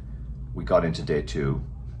in, we got into day two,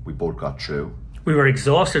 we both got through. We were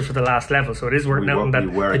exhausted for the last level, so it is worth noting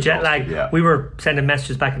that the jet lag, we were sending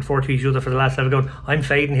messages back and forth to each other for the last level going, I'm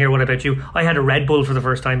fading here, what about you? I had a Red Bull for the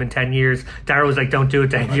first time in 10 years. Dara was like, don't do it,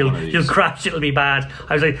 Dave, you'll crash, it'll be bad.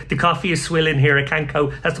 I was like, the coffee is swilling here, I can't go.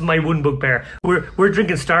 That's my one bugbear. We're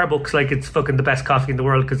drinking Starbucks like it's fucking the best coffee in the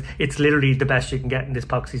world, because it's literally the best you can get in this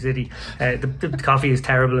poxy city. The coffee is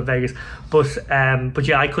terrible in Vegas. But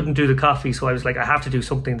yeah, I couldn't do the coffee, so I was like, I have to do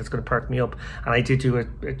something that's going to perk me up. And I did do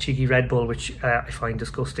a cheeky Red Bull, which I find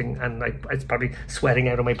disgusting, and it's probably sweating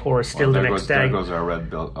out of my pores still the next day. There goes our Red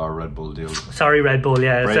Bull deal. Sorry, Red Bull,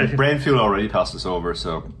 yeah. Brain Fuel already passed us over,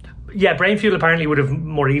 so... Yeah, Brain Fuel apparently would have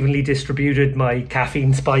more evenly distributed my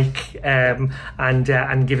caffeine spike and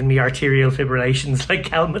given me arterial fibrillations like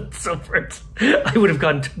Helmut suffered. I would have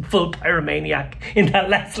gone full pyromaniac in that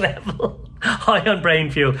last level. High on Brain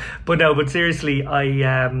Fuel. But seriously,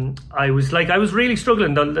 I was really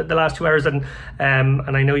struggling the last 2 hours, and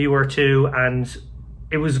I know you were too, and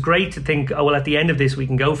it was great to think, oh, well, at the end of this, we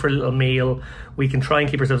can go for a little meal. We can try and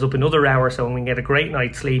keep ourselves up another hour so we can get a great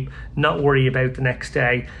night's sleep, not worry about the next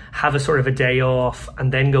day, have a sort of a day off,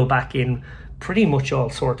 and then go back in pretty much all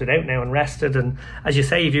sorted out now and rested. And as you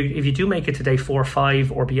say, if you do make it to day 4 or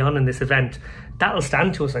 5 or beyond in this event, that'll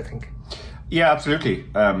stand to us, I think. Yeah, absolutely.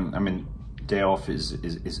 I mean, day off it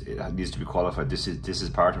needs to be qualified. This is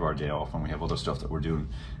part of our day off, and we have other stuff that we're doing,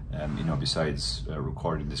 besides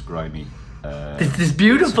recording this grimy. This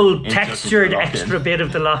beautiful textured extra bit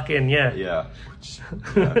of the lock-in, yeah. Yeah.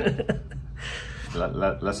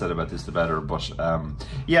 Less said about this, the better. But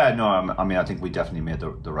I think we definitely made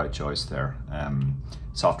the right choice there.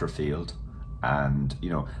 Softer field, and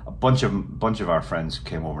a bunch of our friends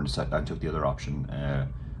came over and took the other option,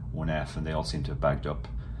 1F, and they all seem to have bagged up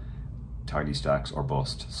tiny stacks or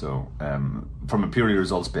bust. So from a purely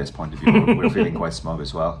results-based point of view, we're feeling quite smug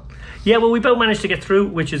as well. Yeah, well, we both managed to get through,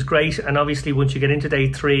 which is great. And obviously, once you get into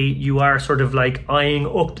day 3, you are sort of like eyeing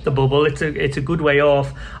up the bubble. It's a good way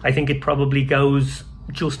off. I think it probably goes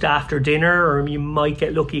just after dinner, or you might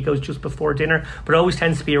get lucky it goes just before dinner, but it always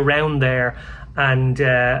tends to be around there. And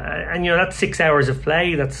that's 6 hours of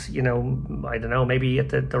play. That's I don't know, maybe at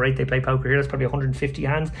the rate they play poker here, that's probably 150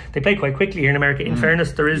 hands. They play quite quickly here in America. In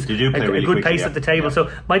fairness, there is a good quickly, pace at the table, so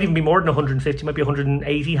might even be more than 150, might be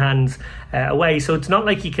 180 hands away. So it's not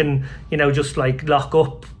like you can just like lock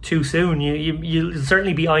up too soon. You'll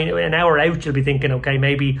certainly be an hour out. You'll be thinking, okay,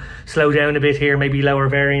 maybe slow down a bit here, maybe lower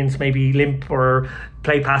variance, maybe limp or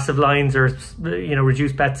play passive lines, or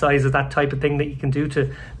reduce bet sizes, that type of thing that you can do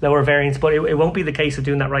to lower variance. But it won't be the case of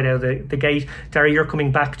doing that right out of the gate. Dara, you're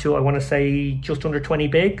coming back to, I want to say, just under 20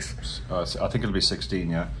 bigs. I think it'll be 16.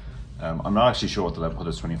 Yeah, I'm not actually sure what the level, whether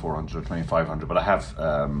it's 2400 or 2500, but I have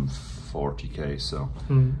 40k, so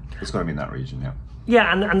it's going to be in that region. Yeah.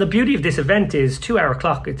 Yeah, and the beauty of this event is 2 hour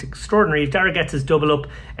clock. It's extraordinary. If Dara gets his double up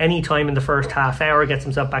any time in the first half hour, gets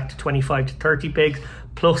himself back to 25 to 30 bigs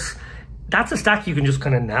plus. That's a stack you can just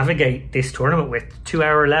kind of navigate this tournament with. 2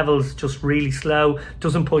 hour levels, just really slow,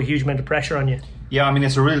 doesn't put a huge amount of pressure on you. Yeah, I mean,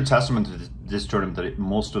 it's a real testament to this tournament that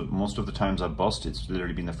most of the times I've bust, it's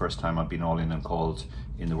literally been the first time I've been all in and called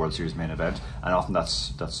in the World Series main event, and often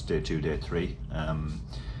that's day 2, day 3.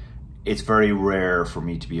 It's very rare for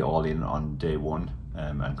me to be all in on day 1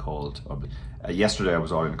 and called. Yesterday I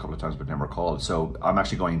was all in a couple of times but never called, so I'm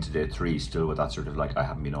actually going into day 3 still with that sort of like, I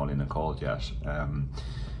haven't been all in and called yet. And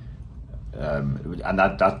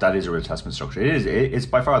that is a real testament structure. It's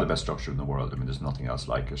by far the best structure in the world. I mean, there's nothing else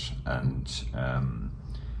like it, and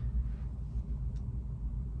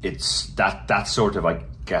it's that sort of, I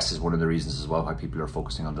guess, is one of the reasons as well why people are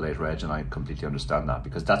focusing on the late reg, and I completely understand that,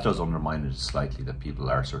 because that does undermine it slightly, that people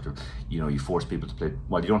are sort of, you force people to play.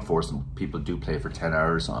 Well, you don't force them. People do play for 10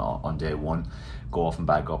 hours on day 1, go off and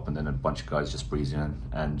back up, and then a bunch of guys just breeze in,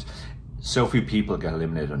 and so few people get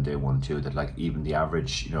eliminated on day 1 too, that like even the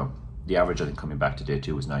average, the average I think coming back to day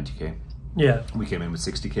 2 was 90k. Yeah, we came in with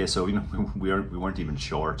 60k, so we weren't even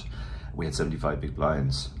short. We had 75 big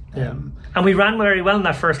blinds. Yeah. And we ran very well in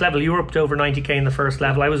that first level. You were up to over 90k in the first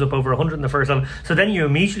level. I was up over 100 in the first level. So then you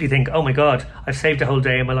immediately think, oh my God, I've saved a whole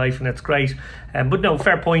day of my life, and it's great. But no,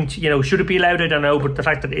 fair point. Should it be allowed? I don't know. But the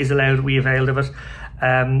fact that it is allowed, we availed of it.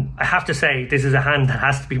 I have to say, this is a hand that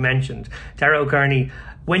has to be mentioned. Dara O'Kearney,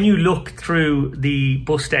 when you look through the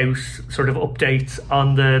bust out sort of updates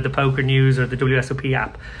on the Poker News or the WSOP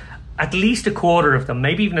app, at least a quarter of them,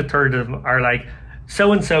 maybe even a third of them, are like,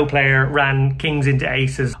 so-and-so player ran kings into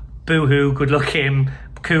aces, boo-hoo, good luck him,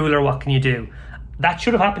 cool, or what can you do? That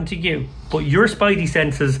should have happened to you, but your spidey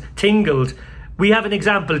senses tingled. We have an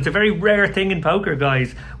example. It's a very rare thing in poker,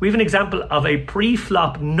 guys. We have an example of a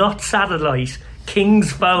pre-flop, not satellite,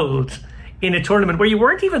 kings fold in a tournament where you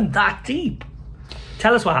weren't even that deep.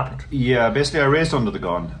 Tell us what happened. Yeah, basically I raised under the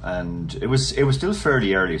gun, and it was still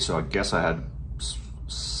fairly early, so I guess I had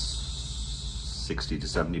 60 to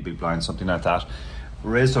 70 big blinds, something like that.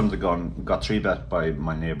 Raised under the gun, got 3-bet by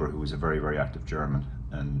my neighbour, who was a very, very active German,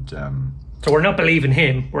 and so we're not believing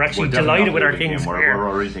him. We're actually delighted with our kings. We're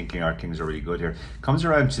already thinking our kings are really good here. Comes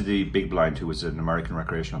around to the big blind, who was an American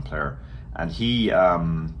recreational player, and he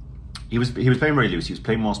was playing very loose. He was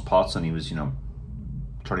playing most pots, and he was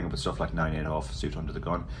turning up with stuff like 9-8 off suit under the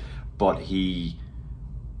gun, but he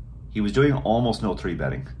was doing almost no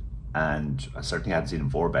 3-betting, and I certainly hadn't seen him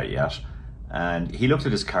 4-bet yet. And he looked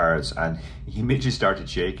at his cards and he immediately started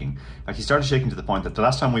shaking. Like, he started shaking to the point that the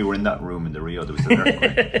last time we were in that room in the Rio, there was an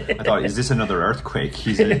earthquake. I thought, is this another earthquake?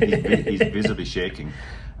 He's visibly shaking,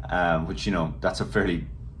 which, that's a fairly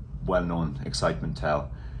well-known excitement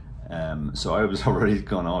tell. So I was already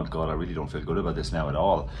going, oh God, I really don't feel good about this now at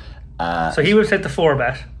all. So he was at the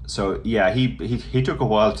 4-bet. So yeah, he took a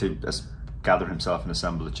while to gather himself and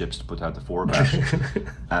assemble the chips to put out the 4-bet.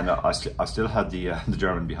 And I still had the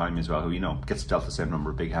German behind me as well, who gets dealt the same number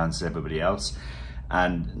of big hands as everybody else,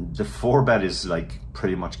 and the 4-bet is like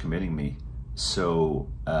pretty much committing me. So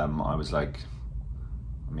I was like,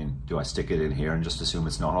 I mean, do I stick it in here and just assume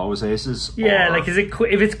it's not always aces? Yeah, like, is it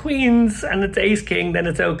if it's queens and it's ace king, then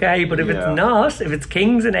it's okay, but if it's not, if it's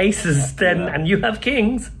kings and aces, then and you have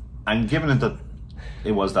kings, and given it that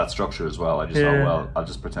it was that structure as well, I just thought, well, I'll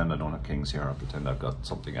just pretend I don't have kings here. I'll pretend I've got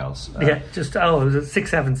something else. It was a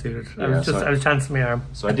 6-7 suited. I was chancing my arm.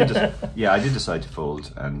 So I did decide to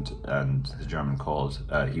fold, and the German called.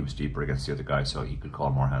 He was deeper against the other guy, so he could call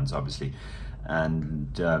more hands, obviously.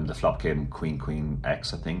 and the flop came Queen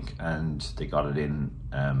X, I think, and they got it in.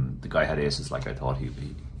 The guy had aces, like I thought he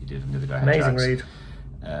did, and the other guy had Amazing jacks.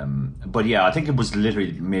 read. But yeah, I think it was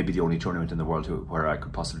literally maybe the only tournament in the world where I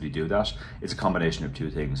could possibly do that. It's a combination of two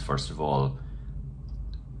things. First of all,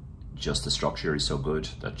 just the structure is so good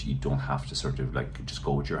that you don't have to sort of like just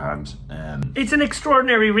go with your hand. It's an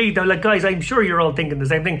extraordinary read though. Like, guys, I'm sure you're all thinking the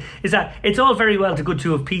same thing, is that it's all very well to good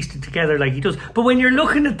to have pieced it together like he does, but when you're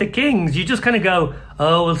looking at the kings, you just kind of go,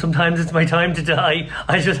 oh well, sometimes it's my time to die,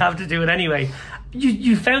 I just have to do it anyway.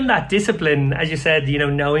 You found that discipline, as you said, you know,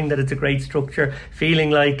 knowing that it's a great structure, feeling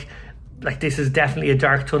like this is definitely a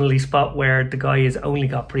dark tunnely spot where the guy has only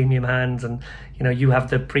got premium hands, and you know, you have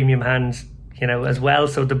the premium hands, you know, as well,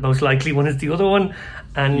 so the most likely one is the other one.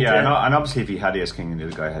 And yeah, and obviously if he had ace king and the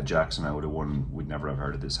other guy had jacks and I would have won, we'd never have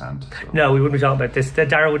heard of this hand. So. No, we wouldn't be talking about this.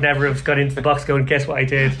 Dara would never have got into the box going, guess what I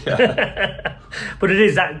did. Yeah. But it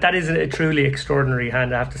is that is a truly extraordinary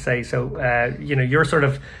hand, I have to say. So you know, you're sort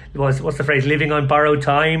of, what's the phrase, living on borrowed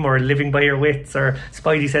time or living by your wits, or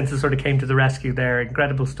spidey senses sort of came to the rescue there.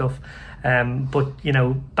 Incredible stuff. But you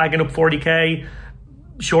know, bagging up 40k,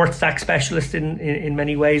 short stack specialist in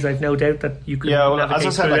many ways. I've no doubt that you could. Yeah, well, as I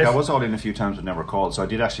said, like, this. I was all in a few times but never called, so I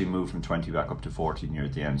did actually move from 20 back up to 40 near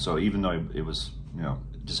at the end. So even though it was, you know,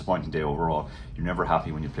 a disappointing day overall, you're never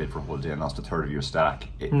happy when you played for a whole day and lost a third of your stack.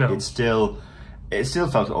 It still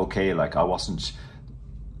felt okay. Like, I wasn't,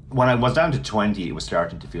 when I was down to 20, it was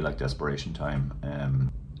starting to feel like desperation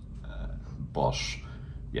time. But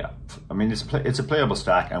yeah, I mean, it's a playable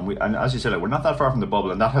stack, and as you said, like, we're not that far from the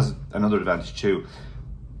bubble, and that has another advantage too.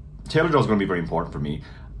 Taylor draw is going to be very important for me.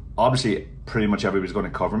 Obviously, pretty much everybody's going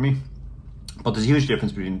to cover me, but there's a huge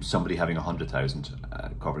difference between somebody having 100,000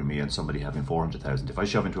 covering me and somebody having 400,000. If I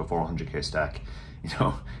shove into a 400k stack, you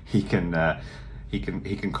know, he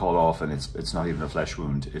can call off, and it's not even a flesh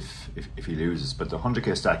wound if he loses. But the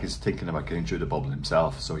 100k stack is thinking about getting through the bubble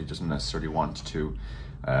himself, so he doesn't necessarily want to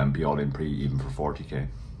be all in even for 40k.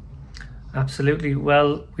 Absolutely.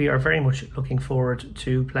 Well, we are very much looking forward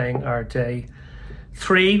to playing our day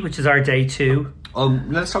 3, which is our day 2.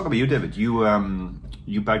 Let's talk about you, David.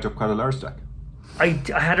 You bagged up quite a large stack. I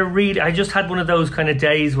just had one of those kind of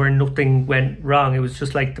days where nothing went wrong. It was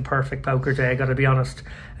just like the perfect poker day, I gotta be honest.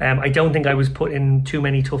 I don't think I was put in too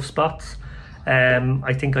many tough spots.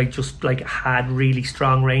 I think I just like had really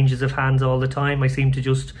strong ranges of hands all the time. I seemed to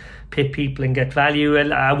just pit people and get value.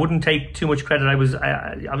 I wouldn't take too much credit. I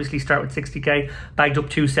obviously start with 60k, bagged up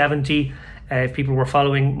 270. If people were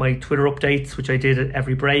following my Twitter updates, which I did at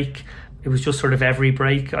every break, it was just sort of every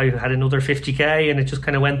break I had another 50k, and it just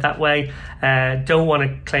kind of went that way. Don't want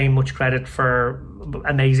to claim much credit for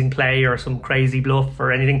amazing play or some crazy bluff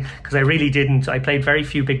or anything, because I really didn't. I played very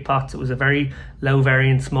few big pots. It was a very low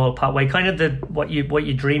variance small pot way, kind of what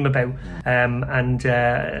you dream about, and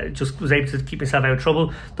just was able to keep myself out of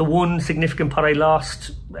trouble. The one significant pot I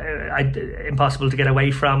lost, impossible to get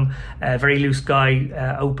away from. Very loose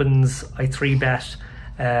guy opens, I 3-bet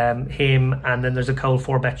him, and then there's a cold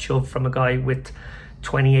 4-bet shove from a guy with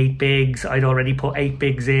 28 bigs. I'd already put 8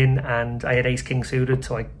 bigs in, and I had ace king suited,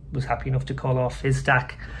 so I was happy enough to call off his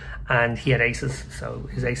stack, and he had aces, so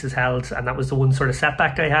his aces held, and that was the one sort of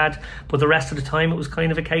setback I had. But the rest of the time it was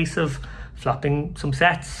kind of a case of flopping some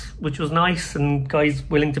sets, which was nice, and guys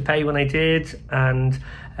willing to pay when I did, and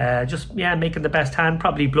just making the best hand.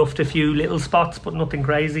 Probably bluffed a few little spots, but nothing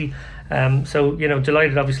crazy. So, you know,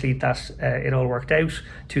 delighted obviously that it all worked out.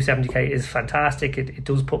 270k is fantastic. It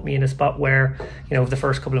does put me in a spot where, you know, if the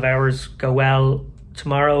first couple of hours go well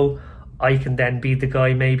tomorrow, I can then be the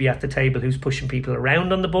guy maybe at the table who's pushing people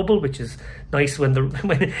around on the bubble, which is nice when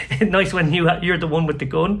you're the one with the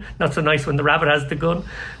gun. Not so nice when the rabbit has the gun.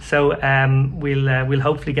 So we'll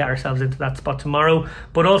hopefully get ourselves into that spot tomorrow.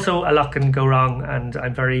 But also a lot can go wrong, and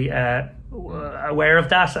I'm very aware of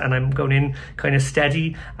that, and I'm going in kind of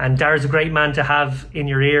steady. And Dara's a great man to have in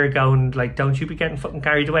your ear, going like, "Don't you be getting fucking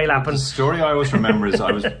carried away, Lappin." The story I always remember is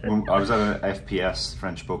I was at an FPS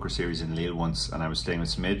French poker series in Lille once, and I was staying with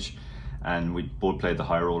Smidge. And we both played the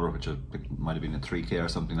high roller, which might have been a 3k or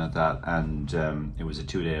something like that, and it was a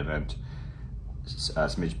 2-day event.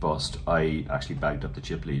 As Midge bust, I actually bagged up the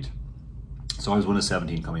chip lead, so I was one of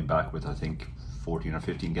 17 coming back with I think 14 or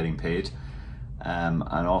 15 getting paid, and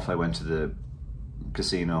off I went to the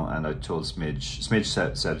casino, and I told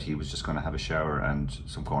Smidge said he was just going to have a shower and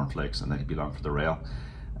some cornflakes, and then he'd be along for the rail.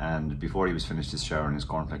 And before he was finished his shower and his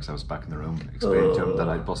cornflakes, I was back in the room explaining to him that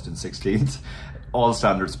I'd busted in 16th, all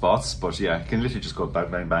standard spots. But yeah, you can literally just go bang,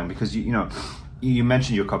 bang, bang, because you know, you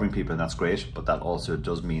mentioned you're covering people, and that's great, but that also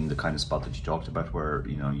does mean the kind of spot that you talked about, where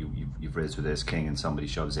you've raised with ace king and somebody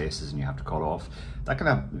shoves aces and you have to call off. That can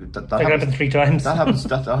happen. That happens 3 times. That happens.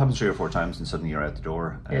 That happens 3 or 4 times, and suddenly you're out the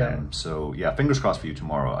door. So yeah, fingers crossed for you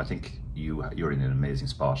tomorrow. I think you're in an amazing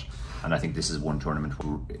spot, and I think this is one tournament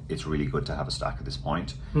where it's really good to have a stack at this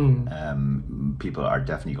point. People are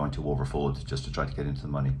definitely going to overfold just to try to get into the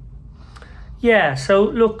money. Yeah, so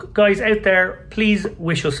look, guys out there, please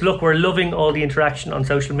wish us luck. We're loving all the interaction on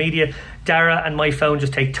social media. Dara and my phone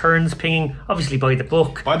just take turns pinging. Obviously, buy the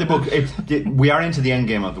book. Buy the book. We are into the end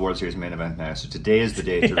game of the World Series main event now, so today is the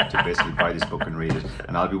day to basically buy this book and read it.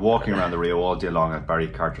 And I'll be walking around the Rio all day long at Barry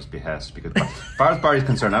Carter's behest, because as far as Barry's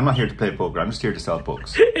concerned, I'm not here to play poker, I'm just here to sell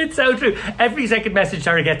books. It's so true. Every second message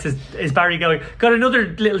Dara gets is Barry going, got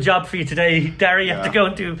another little job for you today, Dara. You have to go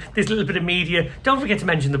and do this little bit of media. Don't forget to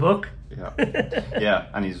mention the book. Yeah,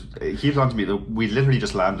 and he keeps on to me. We literally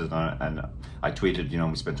just landed on it, and I tweeted,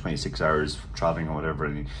 we spent 26 hours traveling or whatever,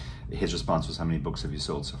 and his response was, "How many books have you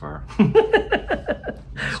sold so far?"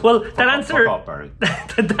 Well, that answer, fuck off, Barry.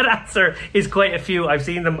 that answer is quite a few. I've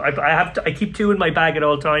seen them. I keep 2 in my bag at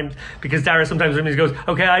all times, because Dara sometimes goes,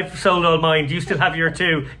 "Okay, I've sold all mine. Do you still have your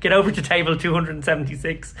 2? Get over to table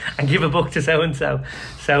 276 and give a book to so and so."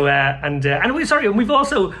 So and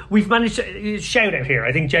we've managed to shout out here.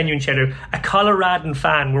 I think genuine shout out, a Coloradan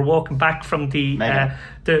fan. We're walking back from the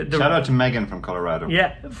shout out to Megan from Colorado.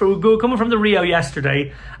 Yeah, coming from the Rio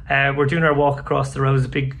yesterday. We're doing our walk across the road. It's a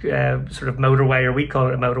big sort of motorway, or we call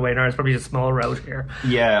it a motorway now. It's probably just a small road here.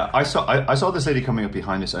 Yeah, I saw this lady coming up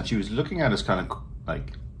behind us, and she was looking at us kind of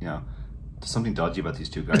like, there's something dodgy about these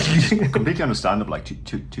 2 guys. It's completely understandable, like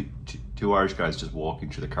two Irish guys just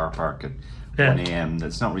walking through the car park at 1 a.m.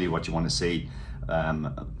 That's not really what you want to see.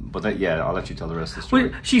 But I'll let you tell the rest of the story.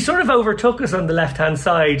 Well, she sort of overtook us on the left-hand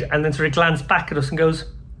side, and then sort of glanced back at us and goes, "Are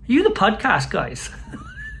you the podcast guys?"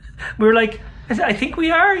 We were like, "I think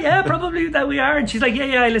we are, yeah, probably that we are." And she's like,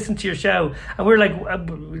 yeah, I listened to your show. And we're like,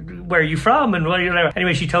 "Where are you from?" And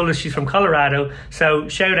anyway, she told us she's from Colorado. So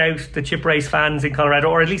shout out the chip race fans in Colorado,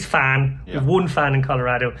 or at least fan. We have 1 fan in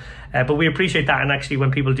Colorado. But we appreciate that. And actually,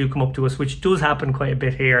 when people do come up to us, which does happen quite a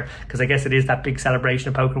bit here, because I guess it is that big celebration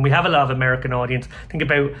of poker, and we have a lot of American audience. I think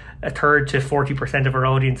about 1/3 to 40% of our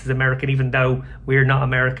audience is American, even though we're not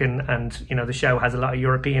American, and the show has a lot of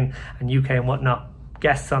European and UK and whatnot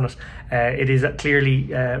guests on it. It is clearly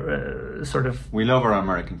sort of. We love our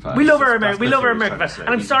American fans. We love our American fans. And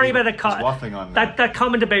I'm sorry about that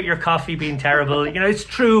comment about your coffee being terrible. It's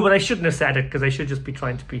true, but I shouldn't have said it, because I should just be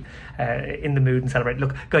trying to be in the mood and celebrate.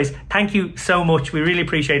 Look, guys, thank you so much. We really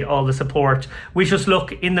appreciate all the support. Wish us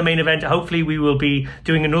luck in the main event. Hopefully, we will be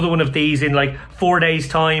doing another one of these in like 4 days'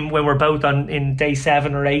 time, when we're both in day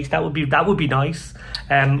 7 or 8. That would be nice.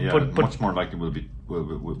 But much more likely we'll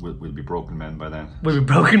be broken men by then. We'll be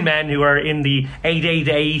broken men who are in the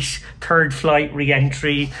 888 third flight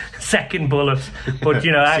re-entry, second bullet. But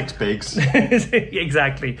 6 bigs.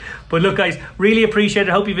 Exactly. But look, guys, really appreciate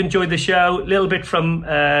it. Hope you've enjoyed the show. A little bit from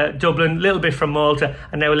Dublin, a little bit from Malta,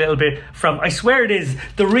 and now a little bit from, I swear it is,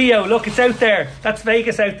 the Rio. Look, it's out there. That's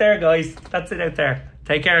Vegas out there, guys. That's it out there.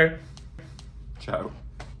 Take care. Ciao.